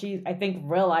 Yeah, and she, I think,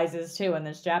 realizes too in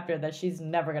this chapter that she's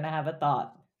never going to have a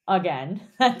thought again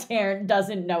that Taryn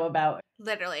doesn't know about.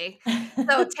 Literally.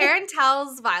 So Taryn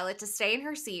tells Violet to stay in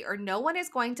her seat or no one is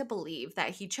going to believe that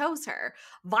he chose her.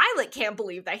 Violet can't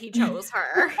believe that he chose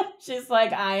her. She's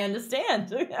like, I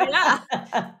understand.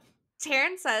 Yeah.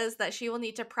 Taryn says that she will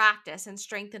need to practice and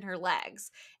strengthen her legs.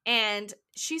 And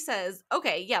she says,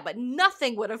 okay, yeah, but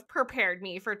nothing would have prepared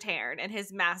me for Taryn and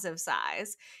his massive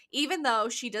size. Even though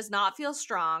she does not feel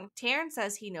strong, Taryn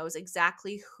says he knows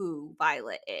exactly who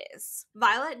Violet is.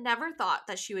 Violet never thought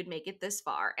that she would make it this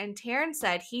far, and Taryn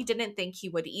said he didn't think he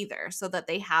would either, so that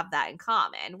they have that in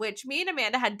common, which me and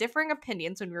Amanda had differing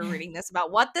opinions when we were reading this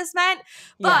about what this meant,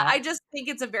 but I just think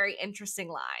it's a very interesting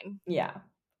line. Yeah.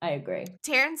 I agree.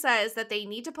 Taryn says that they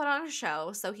need to put on a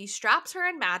show, so he straps her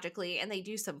in magically and they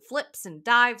do some flips and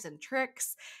dives and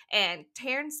tricks. And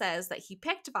Taryn says that he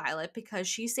picked Violet because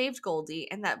she saved Goldie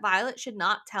and that Violet should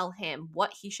not tell him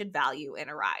what he should value in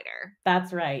a rider.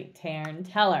 That's right,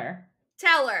 Taryn. Tell her.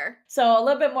 Tell her. So a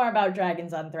little bit more about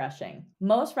dragons on threshing.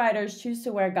 Most riders choose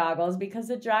to wear goggles because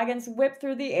the dragons whip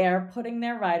through the air, putting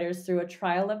their riders through a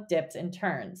trial of dips and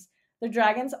turns. The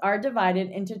dragons are divided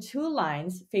into 2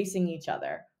 lines facing each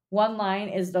other. One line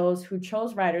is those who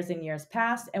chose riders in years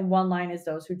past, and one line is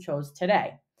those who chose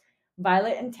today.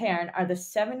 Violet and Taryn are the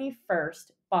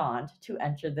 71st bond to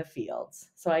enter the fields.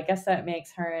 So I guess that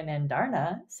makes her and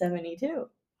Andarna 72.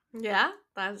 Yeah,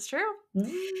 that's true.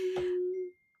 Mm.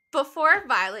 Before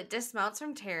Violet dismounts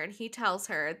from Taryn, he tells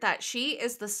her that she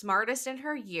is the smartest in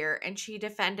her year and she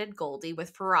defended Goldie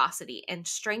with ferocity and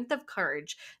strength of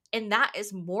courage, and that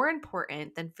is more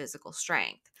important than physical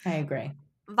strength. I agree.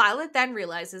 Violet then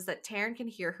realizes that Taryn can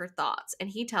hear her thoughts, and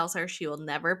he tells her she will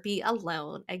never be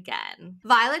alone again.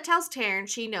 Violet tells Taryn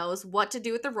she knows what to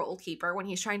do with the role keeper when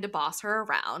he's trying to boss her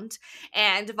around,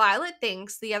 and Violet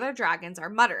thinks the other dragons are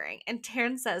muttering, and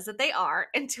Taryn says that they are,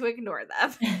 and to ignore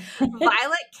them.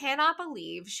 Violet cannot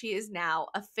believe she is now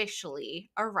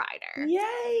officially a rider.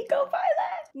 Yay, go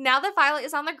Violet! Now that Violet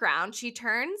is on the ground, she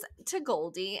turns to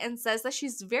Goldie and says that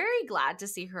she's very glad to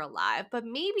see her alive, but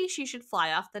maybe she should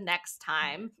fly off the next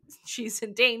time she's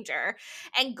in danger.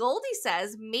 And Goldie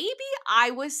says, maybe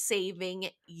I was saving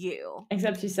you.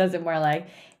 Except she says it more like,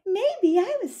 maybe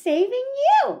I was saving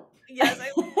you. Yes,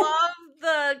 I love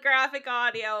the graphic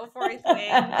audio for Wing.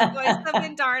 The voice of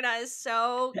Andarna is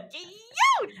so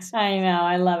cute. I know,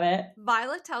 I love it.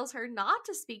 Violet tells her not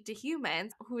to speak to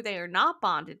humans who they are not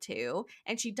bonded to,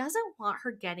 and she doesn't want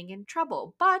her getting in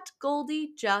trouble, but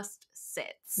Goldie just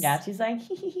sits. Yeah, she's like,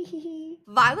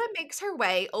 Violet makes her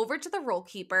way over to the role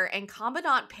keeper, and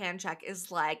Commandant Panchek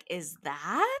is like, is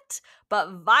that?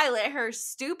 But Violet, her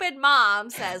stupid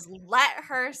mom, says, let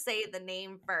her say the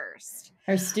name first.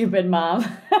 Her stupid mom.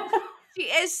 She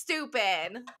is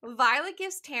stupid. Violet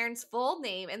gives Taryn's full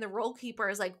name, and the role keeper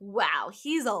is like, wow,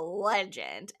 he's a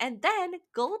legend. And then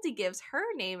Goldie gives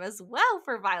her name as well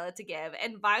for Violet to give,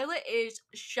 and Violet is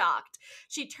shocked.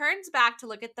 She turns back to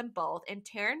look at them both, and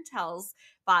Taryn tells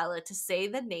Violet to say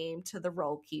the name to the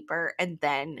role keeper, and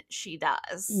then she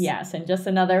does. Yes, and just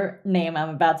another name I'm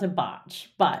about to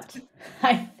botch, but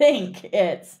I think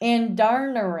it's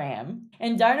Andarnaram.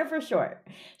 Andarna for short.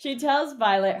 She tells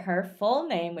Violet her full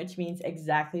name, which means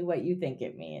exactly what you think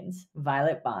it means.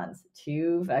 Violet bonds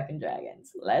 2 fucking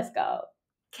dragons. Let's go.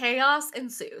 Chaos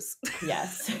ensues.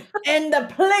 Yes. And the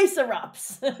place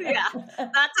erupts. Yeah,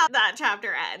 that's how that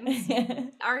chapter ends.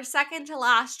 Our second to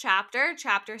last chapter,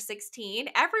 chapter 16,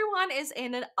 everyone is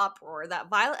in an uproar that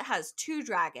Violet has 2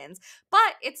 dragons, but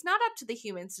it's not up to the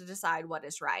humans to decide what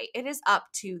is right. It is up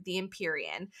to the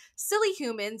Empyrean. Silly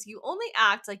humans, you only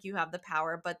act like you have the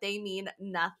power, but they mean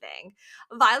nothing.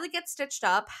 Violet gets stitched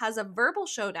up, has a verbal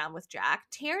showdown with Jack.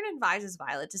 Taryn advises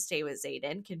Violet to stay with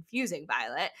Xaden, confusing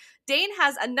Violet. Dane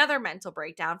has another mental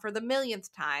breakdown for the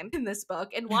millionth time in this book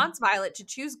and wants Violet to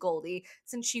choose Goldie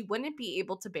since she wouldn't be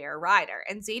able to bear a rider,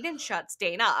 and Xaden shuts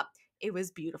Dane up. It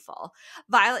was beautiful.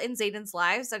 Violet and Xaden's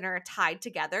lives are tied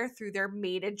together through their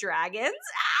mated dragons.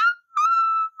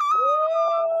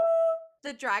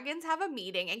 The dragons have a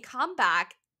meeting and come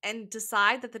back and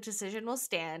decide that the decision will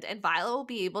stand and Violet will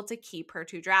be able to keep her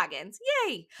 2 dragons.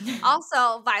 Yay!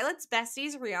 Also, Violet's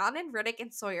besties, Rian and Riddick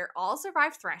and Sawyer, all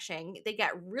survive threshing. They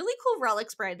get really cool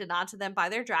relics branded onto them by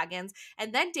their dragons,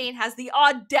 and then Dane has the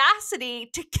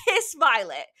audacity to kiss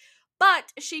Violet.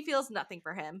 But she feels nothing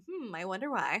for him. I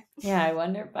wonder why. Yeah, I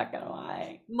wonder fucking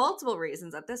why. Multiple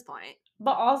reasons at this point.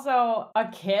 But also, a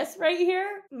kiss right here?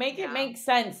 Make it make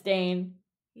sense, Dane.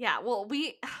 Yeah, well,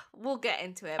 we'll get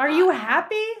into it. Are you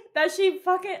happy that she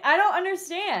fucking... I don't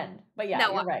understand. But yeah,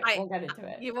 No, you're right. We'll get into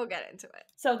it. You will get into it.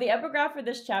 So the epigraph for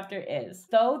this chapter is,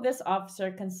 though this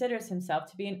officer considers himself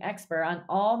to be an expert on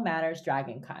all matters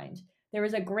dragonkind, there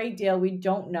is a great deal we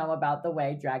don't know about the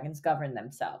way dragons govern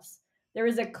themselves. There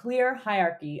is a clear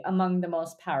hierarchy among the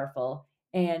most powerful,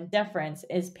 and deference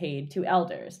is paid to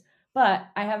elders. But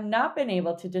I have not been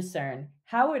able to discern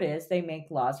how it is they make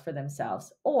laws for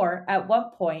themselves, or at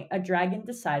what point a dragon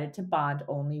decided to bond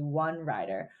only 1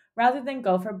 rider, rather than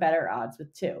go for better odds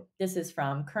with 2. This is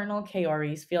from Colonel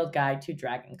Kaori's Field Guide to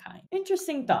Dragonkind.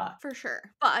 Interesting thought. For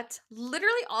sure. But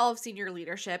literally all of senior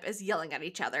leadership is yelling at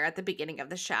each other at the beginning of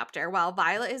this chapter, while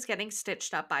Violet is getting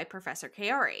stitched up by Professor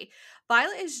Kaori.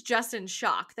 Violet is just in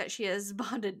shock that she has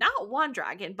bonded not 1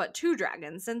 dragon, but 2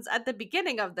 dragons, since at the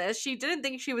beginning of this, she didn't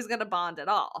think she was going to bond at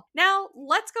all. Now,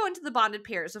 let's go into the bonded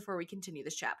pairs before we continue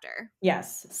this chapter.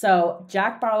 Yes. So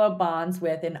Jack Barlow bonds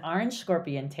with an orange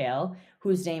scorpion tail,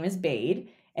 whose name is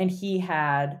Bade, and he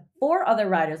had 4 other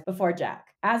riders before Jack.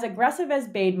 As aggressive as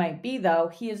Bade might be, though,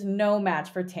 he is no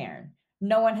match for Taryn.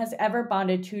 No one has ever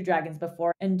bonded 2 dragons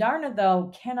before, and Darna,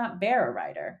 though, cannot bear a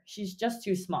rider. She's just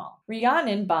too small.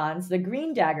 Rhiannon bonds the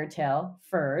green dagger tail,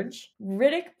 Ferge.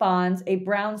 Riddick bonds a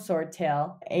brown sword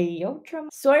tail, Aeotrum.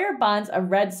 Sawyer bonds a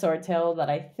red sword tail that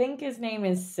I think his name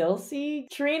is Silsey.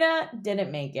 Trina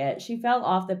didn't make it. She fell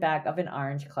off the back of an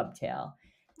orange clubtail.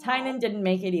 Tynan didn't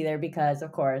make it either because,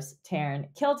 of course,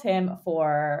 Taryn killed him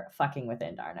for fucking with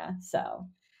Indarna. So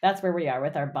that's where we are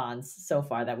with our bonds so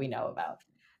far that we know about.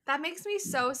 That makes me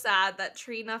so sad that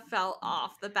Trina fell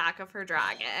off the back of her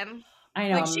dragon. I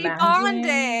know, Like, she imagine.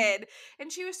 bonded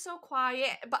and she was so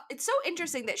quiet. But it's so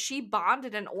interesting that she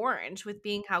bonded an orange with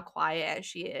being how quiet as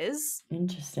she is.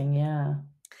 Interesting, yeah.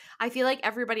 I feel like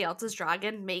everybody else's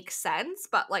dragon makes sense,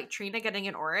 but like Trina getting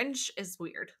an orange is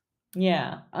weird.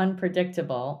 Yeah,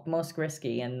 unpredictable, most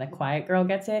risky, and the quiet girl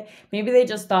gets it. Maybe they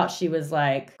just thought she was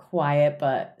like quiet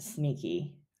but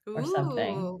sneaky or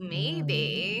something. Ooh,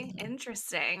 maybe.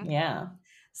 Interesting. Yeah.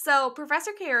 So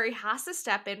Professor Carey has to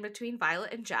step in between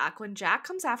Violet and Jack when Jack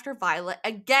comes after Violet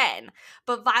again.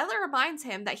 But Violet reminds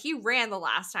him that he ran the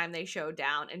last time they showed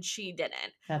down and she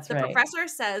didn't. That's The right. professor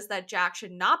says that Jack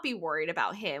should not be worried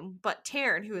about him, but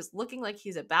Taryn, who is looking like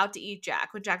he's about to eat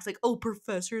Jack, when Jack's like, "Oh,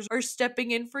 professors are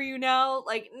stepping in for you now."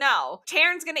 Like, no,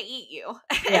 Taryn's gonna eat you.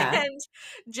 Yeah. And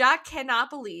Jack cannot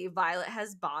believe Violet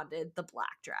has bonded the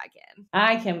black dragon.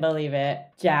 I can believe it.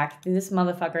 Jack, this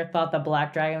motherfucker thought the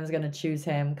black dragon was going to choose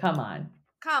him. Come on.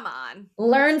 Come on.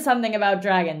 Learn something about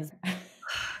dragons.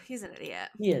 He's an idiot.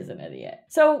 He is an idiot.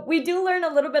 So we do learn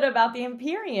a little bit about the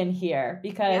Empyrean here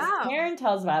because Yeah. Taryn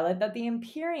tells Violet that the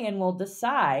Empyrean will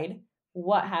decide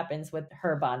what happens with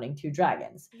her bonding 2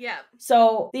 dragons. Yep.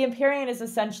 So the Empyrean is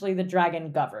essentially the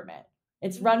dragon government.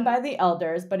 It's run Mhm. by the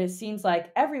elders, but it seems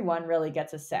like everyone really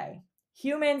gets a say.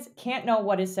 Humans can't know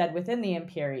what is said within the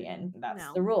Empyrean. That's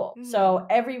No. the rule. Mhm. So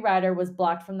every rider was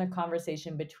blocked from the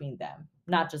conversation between them,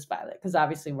 not just Violet, because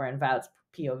obviously we're in Violet's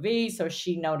POV, so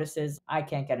she notices, I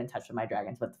can't get in touch with my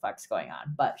dragons. What the fuck's going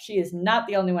on? But she is not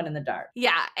the only one in the dark.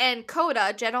 Yeah, and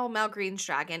Coda, General Malgreen's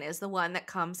dragon, is the one that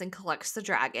comes and collects the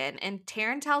dragon, and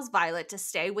Taryn tells Violet to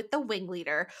stay with the wing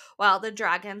leader while the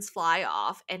dragons fly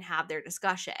off and have their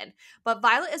discussion. But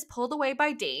Violet is pulled away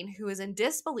by Dane, who is in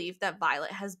disbelief that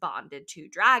Violet has bonded 2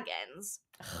 dragons.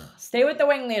 Stay with the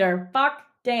wing leader. Fuck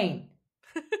Dane.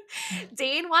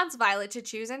 Dane wants Violet to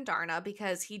choose Indarna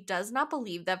because he does not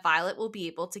believe that Violet will be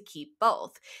able to keep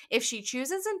both. If she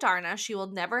chooses Indarna, she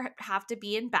will never have to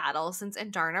be in battle since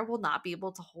Indarna will not be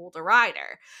able to hold a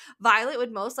rider. Violet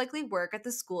would most likely work at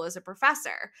the school as a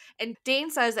professor. And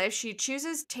Dane says that if she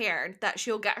chooses Taryn, that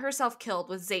she'll get herself killed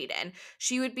with Xaden.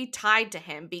 She would be tied to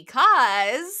him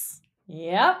because...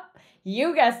 Yep,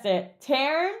 you guessed it.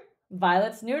 Taryn,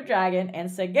 Violet's new dragon, and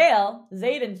Segale,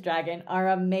 Xaden's dragon,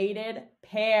 are a mated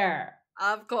pair.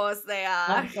 Of course they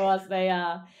are. Of course they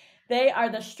are. They are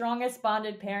the strongest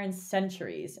bonded pair in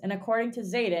centuries. And according to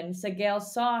Xaden, Segale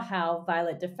saw how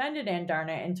Violet defended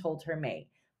Andarna and told her mate.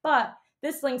 But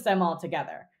this links them all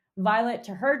together. Violet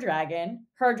to her dragon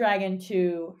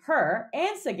to her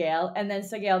and Segale, and then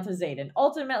Segale to Xaden,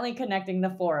 ultimately connecting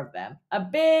the 4 of them. A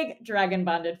big dragon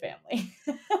bonded family.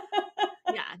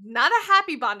 Yeah, not a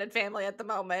happy bonded family at the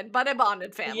moment, but a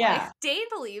bonded family. Yeah. Dane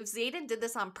believes Xaden did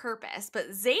this on purpose, but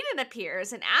Xaden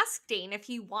appears and asks Dane if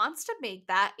he wants to make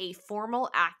that a formal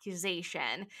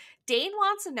accusation. Dane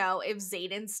wants to know if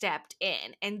Xaden stepped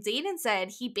in, and Xaden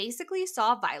said he basically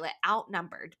saw Violet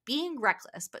outnumbered, being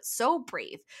reckless, but so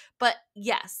brave. But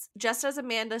yes, just as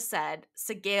Amanda said,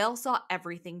 Segale saw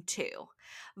everything too.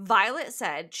 Violet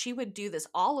said she would do this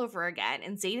all over again,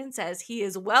 and Xaden says he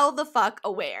is well the fuck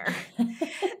aware.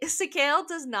 Segale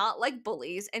does not like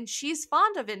bullies, and she's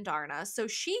fond of Indarna, so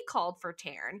she called for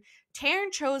Taryn.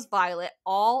 Taryn chose Violet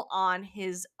all on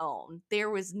his own. There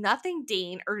was nothing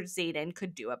Dane or Xaden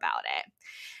could do about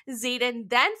it. Xaden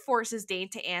then forces Dane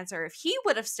to answer if he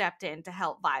would have stepped in to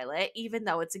help Violet, even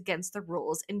though it's against the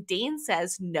rules, and Dane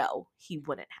says no, he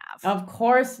wouldn't have. Of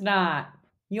course not.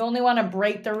 You only want to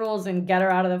break the rules and get her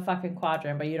out of the fucking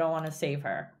quadrant, but you don't want to save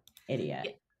her. Idiot.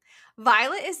 Yeah.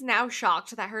 Violet is now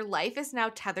shocked that her life is now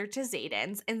tethered to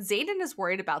Xaden's, and Xaden is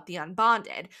worried about the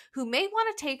unbonded, who may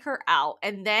want to take her out,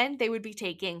 and then they would be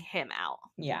taking him out.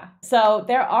 Yeah. So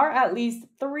there are at least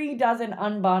 3 dozen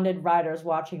unbonded riders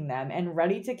watching them and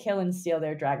ready to kill and steal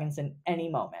their dragons in any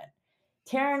moment.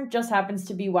 Taryn just happens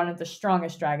to be one of the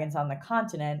strongest dragons on the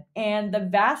continent, and the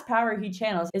vast power he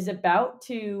channels is about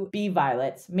to be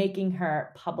Violet's, making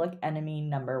her public enemy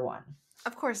number 1.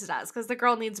 Of course it does, because the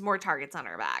girl needs more targets on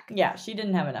her back. Yeah, she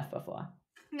didn't have enough before.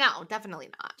 No, definitely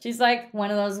not. She's like one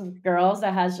of those girls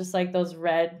that has just like those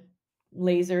red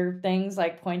laser things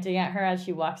like pointing at her as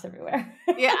she walks everywhere.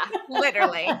 Yeah,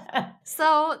 literally.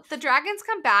 So the dragons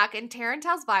come back, and Taryn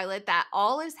tells Violet that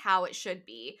all is how it should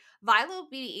be. Violet will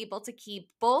be able to keep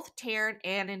both Taryn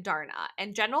and Indarna,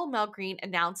 and General Melgreen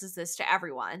announces this to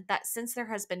everyone that since there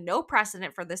has been no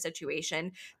precedent for the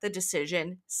situation, the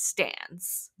decision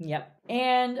stands. Yep.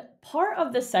 And part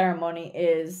of the ceremony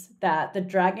is that the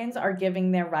dragons are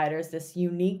giving their riders this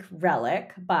unique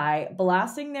relic by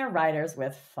blasting their riders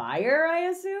with fire, I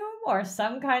assume, or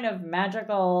some kind of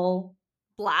magical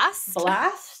Blast?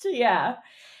 blast. Yeah.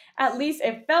 At least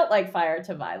it felt like fire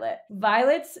to Violet.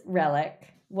 Violet's relic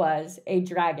was a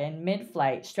dragon mid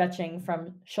flight stretching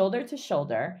from shoulder to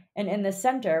shoulder, and in the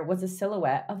center was a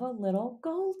silhouette of a little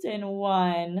golden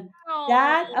one.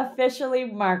 That Oh, officially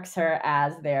marks her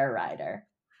as their rider.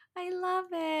 I love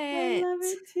I it. love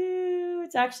it too.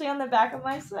 It's actually on the back of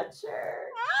my sweatshirt.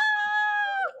 Ah,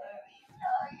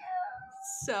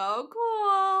 so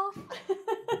cool.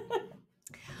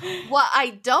 What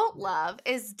I don't love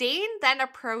is Dane then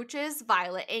approaches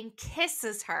Violet and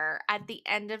kisses her at the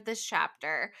end of this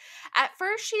chapter. At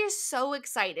first, she is so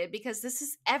excited because this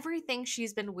is everything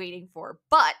she's been waiting for,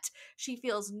 but she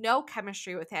feels no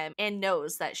chemistry with him and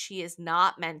knows that she is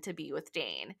not meant to be with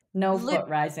Dane. No Lit- foot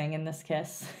rising in this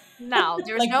kiss. no,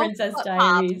 there's Like no Princess foot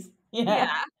pop. Diaries. Yeah,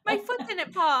 Yeah. my foot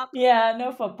didn't pop. Yeah,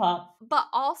 no foot pop. But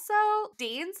also,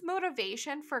 Dane's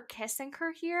motivation for kissing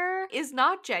her here is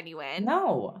not genuine.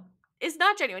 No. Is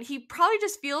not genuine. He probably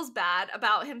just feels bad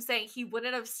about him saying he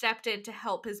wouldn't have stepped in to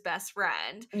help his best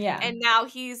friend. Yeah. And now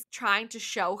he's trying to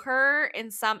show her in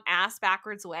some ass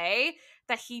backwards way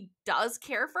that he does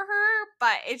care for her,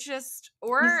 but it's just,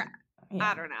 or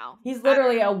I don't know. He's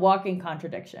literally a walking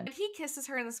contradiction. When he kisses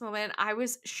her in this moment, I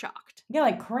was shocked. Yeah,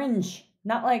 like cringe.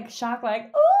 Not like shock,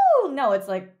 like, ooh. No, it's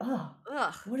like, ugh,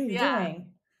 Ugh. what are you Yeah.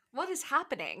 doing? What is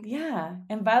happening? Yeah.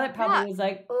 And Violet probably Yeah. was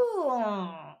like, ooh.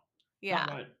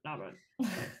 Yeah. Not good.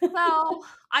 Well,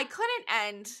 I couldn't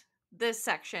end this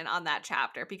section on that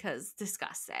chapter because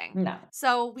disgusting. No.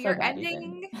 So we are glad you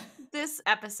ending didn't. this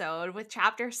episode with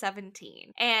chapter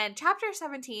 17. And chapter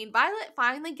 17, Violet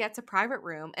finally gets a private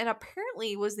room and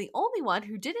apparently was the only one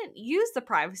who didn't use the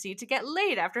privacy to get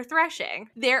laid after threshing.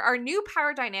 There are new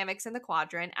power dynamics in the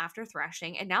quadrant after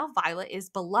threshing, and now Violet is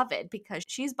beloved because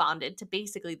she's bonded to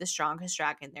basically the strongest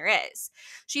dragon there is.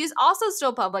 She is also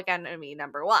still public enemy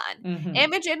number one. Mhm.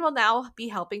 Imogen will now be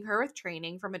helping her with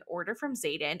training from an order from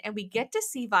Xaden, and we get to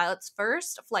see Violet's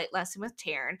first flight lesson with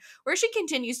Taryn, where she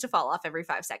continues to fall off every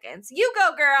 5 seconds. You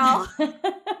go, girl!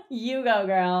 You go,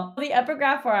 girl. The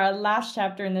epigraph for our last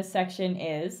chapter in this section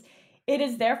is, it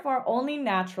is therefore only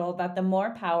natural that the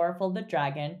more powerful the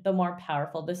dragon, the more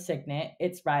powerful the signet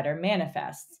its rider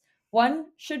manifests. One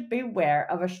should beware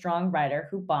of a strong rider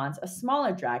who bonds a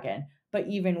smaller dragon, but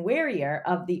even warier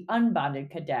of the unbonded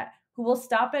cadet who will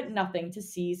stop at nothing to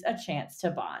seize a chance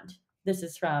to bond. This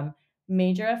is from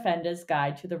Major Offenda's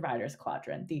Guide to the Rider's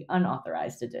Quadrant, the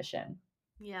unauthorized edition.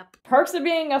 Yep. Perks of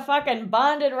being a fucking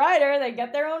bonded rider, they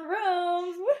get their own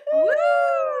rooms.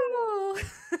 Woo!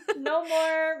 No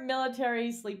more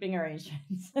military sleeping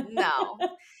arrangements. No.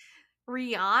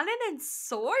 Rhiannon and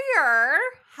Sawyer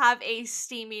have a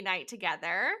steamy night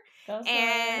together. Go Sawyer.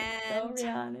 And Go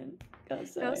Rhiannon. Go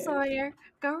Sawyer. Go Sawyer.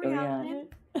 Go Rhiannon.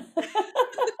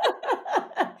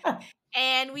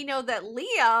 And we know that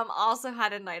Liam also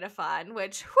had a night of fun,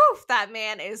 which, whew, that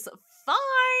man is fine.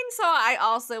 So I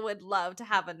also would love to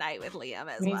have a night with Liam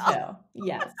as Me well. too.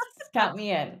 Yes. Count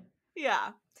me in. Yeah.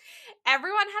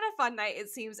 Everyone had a fun night, it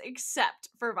seems, except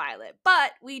for Violet.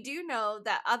 But we do know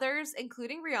that others,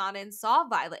 including Rhiannon, saw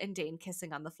Violet and Dane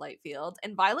kissing on the flight field,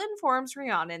 and Violet informs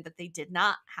Rhiannon that they did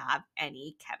not have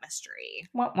any chemistry.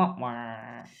 Wah, wah,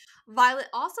 wah. Violet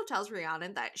also tells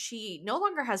Rhiannon that she no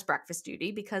longer has breakfast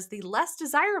duty because the less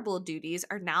desirable duties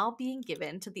are now being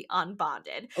given to the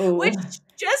unbonded, Ooh. which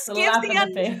just The gives laugh the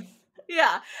in the face.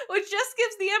 which just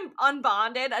gives the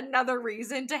unbonded another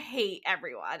reason to hate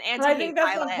everyone and But to I hate think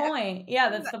that's Violet. the point. Yeah,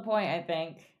 that's the point, I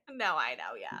think. No, I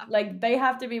know, yeah. Like, they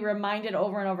have to be reminded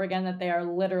over and over again that they are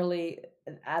literally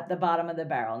at the bottom of the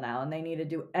barrel now, and they need to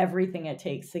do everything it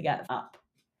takes to get up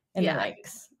in the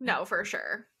ranks. No, for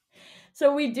sure.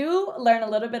 So we do learn a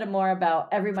little bit more about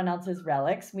everyone else's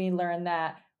relics. We learn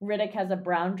that Riddick has a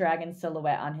brown dragon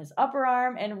silhouette on his upper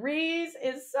arm, and Reese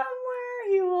is somewhere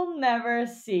he will never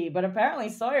see. But apparently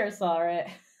Sawyer saw it.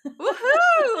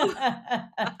 Woohoo!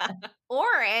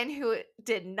 Oren, who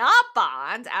did not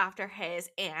bond after his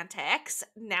antics,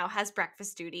 now has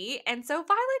breakfast duty, and so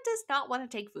Violet does not want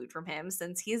to take food from him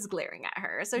since he is glaring at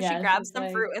her, so she grabs some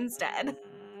fruit instead.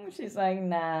 She's like,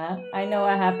 nah, I know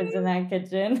what happens in that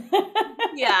kitchen.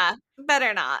 Yeah,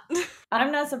 better not.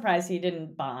 I'm not surprised he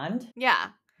didn't bond. Yeah.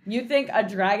 You think a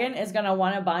dragon is going to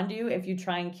want to bond you if you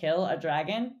try and kill a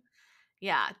dragon?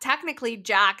 Yeah, technically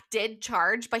Jack did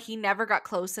charge, but he never got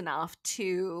close enough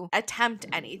to attempt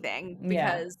anything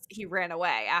Yeah. because he ran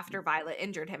away after Violet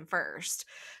injured him first.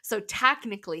 So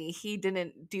technically he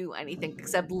didn't do anything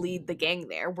except lead the gang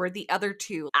there, where the other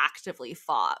two actively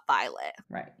fought Violet.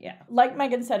 Right, yeah. Like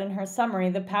Megan said in her summary,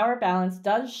 the power balance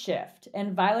does shift,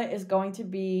 and Violet is going to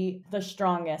be the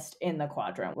strongest in the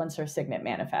quadrant once her signet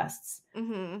manifests.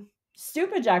 Mhm.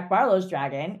 Stupid Jack Barlow's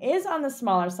dragon is on the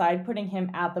smaller side, putting him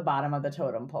at the bottom of the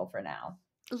totem pole for now.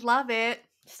 Love it.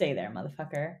 Stay there,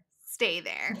 motherfucker. Stay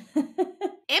there.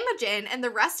 Imogen and the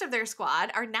rest of their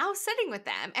squad are now sitting with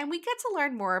them, and we get to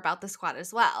learn more about the squad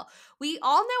as well. We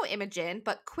all know Imogen,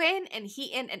 but Quinn and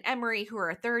Heaton and Emery, who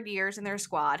are third years in their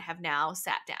squad, have now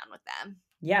sat down with them.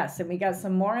 Yes, and we got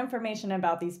some more information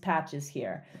about these patches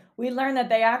here. We learned that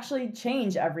they actually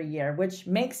change every year, which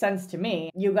makes sense to me.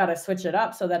 You got to switch it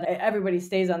up so that everybody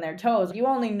stays on their toes. You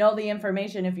only know the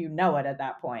information if you know it at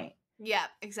that point. Yeah,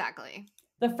 exactly.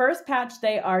 The first patch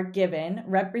they are given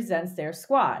represents their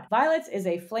squad. Violet's is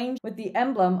a flame with the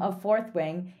emblem of Fourth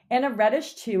Wing and a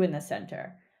reddish 2 in the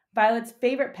center. Violet's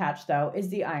favorite patch, though, is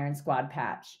the Iron Squad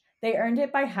patch. They earned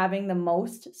it by having the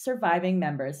most surviving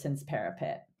members since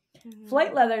Parapet. Mhm.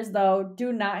 Flight leathers, though,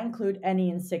 do not include any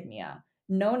insignia.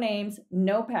 No names,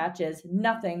 no patches,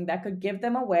 nothing that could give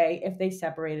them away if they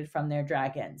separated from their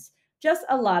dragons. Just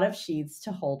a lot of sheaths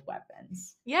to hold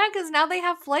weapons. Yeah, because now they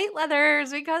have flight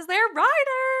leathers because they're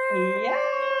riders.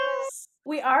 Yes!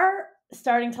 We are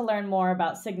starting to learn more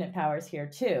about signet powers here,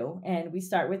 too. And we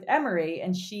start with Emery,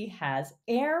 and she has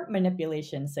air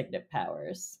manipulation signet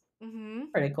powers.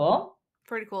 Mm-hmm. Pretty cool.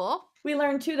 Pretty cool. We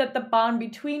learn too that the bond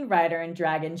between Rider and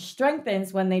Dragon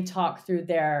strengthens when they talk through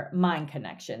their mind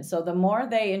connection. So the more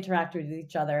they interact with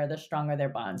each other, the stronger their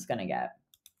bond's going to get.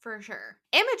 For sure.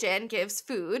 Imogen gives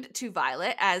food to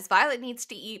Violet as Violet needs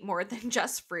to eat more than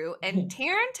just fruit, and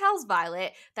Taryn tells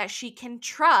Violet that she can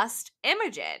trust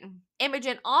Imogen.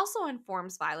 Imogen also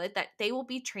informs Violet that they will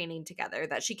be training together,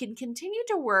 that she can continue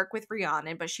to work with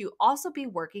Rhiannon, but she'll also be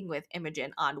working with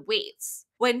Imogen on weights.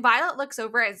 When Violet looks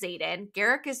over at Xaden,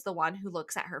 Garrick is the one who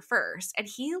looks at her first, and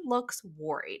he looks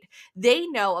worried. They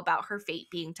know about her fate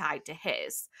being tied to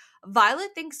his. Violet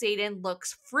thinks Xaden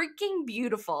looks freaking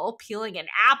beautiful peeling an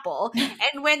apple,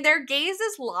 and when their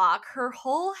gazes lock, her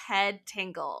whole head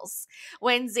tingles.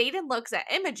 When Xaden looks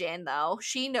at Imogen, though,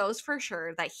 she knows for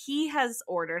sure that he has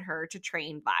ordered her to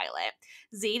train Violet.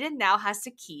 Xaden now has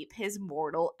to keep his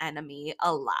mortal enemy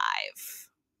alive.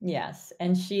 Yes,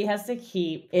 and she has to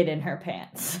keep it in her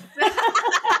pants.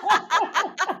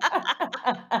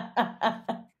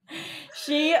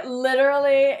 She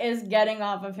literally is getting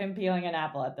off of him peeling an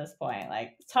apple at this point.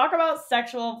 Like, talk about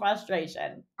sexual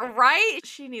frustration. Right?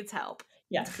 She needs help.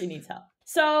 Yeah, she needs help.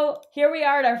 So here we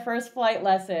are at our first flight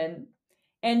lesson.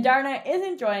 And Darna is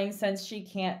enjoying since she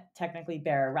can't technically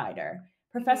bear a rider.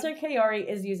 Professor Kaori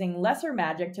is using lesser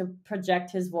magic to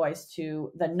project his voice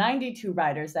to the 92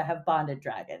 riders that have bonded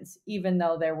dragons, even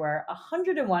though there were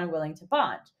 101 willing to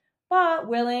bond. But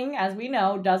willing, as we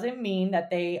know, doesn't mean that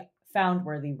they found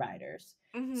worthy riders.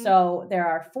 So there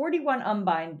are 41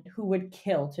 unbind who would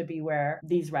kill to be where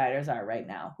these riders are right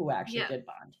now, who actually did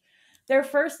bond. Their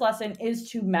first lesson is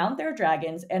to mount their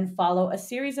dragons and follow a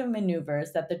series of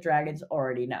maneuvers that the dragons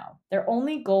already know. Their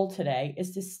only goal today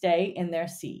is to stay in their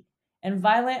seat. And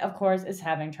Violet, of course, is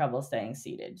having trouble staying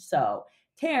seated. So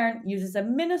Taryn uses a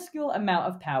minuscule amount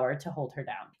of power to hold her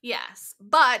down. Yes,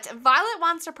 but Violet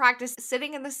wants to practice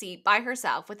sitting in the seat by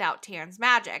herself without Taryn's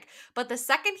magic. But the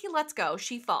second he lets go,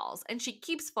 she falls, and she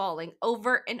keeps falling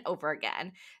over and over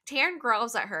again. Taryn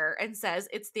growls at her and says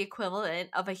it's the equivalent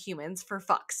of a human's for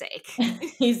fuck's sake.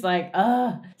 He's like,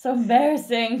 so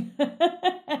embarrassing.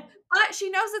 But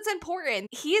she knows it's important.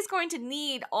 He is going to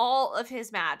need all of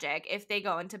his magic if they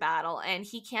go into battle, and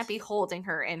he can't be holding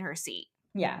her in her seat.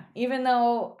 Yeah, even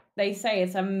though they say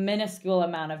it's a minuscule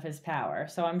amount of his power.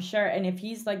 So I'm sure, and if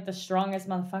he's like the strongest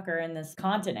motherfucker in this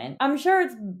continent, I'm sure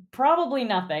it's probably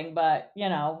nothing, but you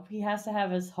know, he has to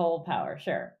have his whole power,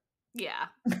 sure. Yeah.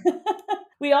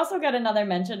 We also got another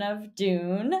mention of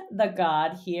Dune, the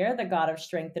god here, the god of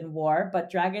strength and war, but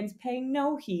dragons pay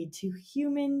no heed to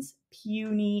humans'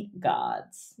 puny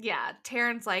gods. Yeah,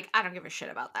 Taryn's like, I don't give a shit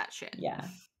about that shit. Yeah.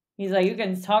 He's like, you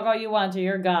can talk all you want to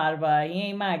your God, but he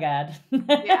ain't my God.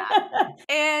 Yeah.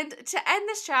 And to end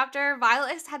this chapter,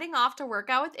 Violet is heading off to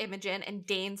work out with Imogen, and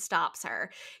Dane stops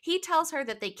her. He tells her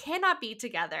that they cannot be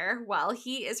together while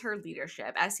he is her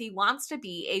leadership, as he wants to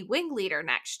be a wing leader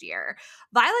next year.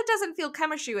 Violet doesn't feel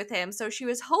chemistry with him, so she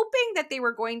was hoping that they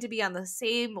were going to be on the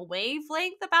same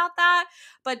wavelength about that.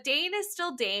 But Dane is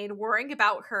still Dane, worrying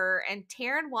about her, and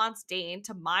Taryn wants Dane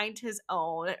to mind his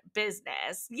own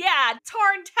business. Yeah,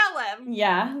 Taryn, tell him.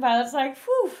 Yeah, Violet's like,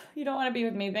 whew, you don't want to be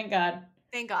with me, thank God.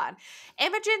 Thank God.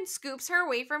 Imogen scoops her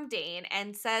away from Dane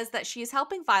and says that she's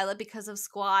helping Violet because of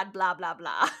squad, blah, blah,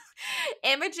 blah.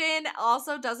 Imogen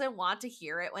also doesn't want to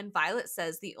hear it when Violet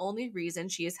says the only reason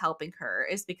she is helping her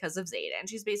is because of Zayden.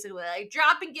 She's basically like,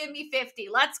 drop and give me 50.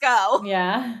 Let's go.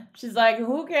 Yeah. She's like,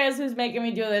 who cares who's making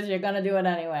me do this? You're going to do it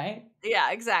anyway.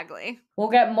 Yeah, exactly. We'll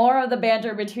get more of the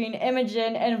banter between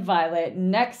Imogen and Violet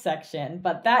next section,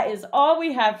 but that is all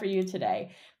we have for you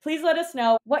today. Please let us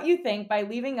know what you think by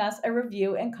leaving us a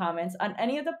review and comments on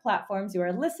any of the platforms you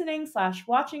are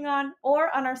listening/watching on,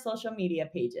 or on our social media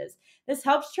pages. This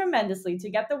helps tremendously to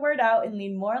get the word out and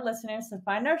lead more listeners to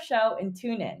find our show and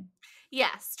tune in.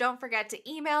 Yes, don't forget to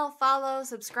email, follow,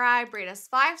 subscribe, rate us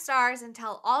 5 stars, and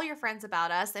tell all your friends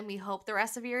about us. And we hope the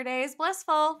rest of your day is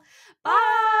blissful. Bye!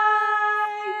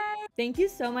 Thank you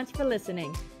so much for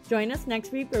listening. Join us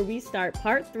next week where we start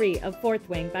part 3 of Fourth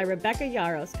Wing by Rebecca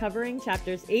Yaros, covering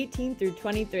chapters 18 through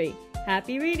 23.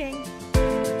 Happy reading!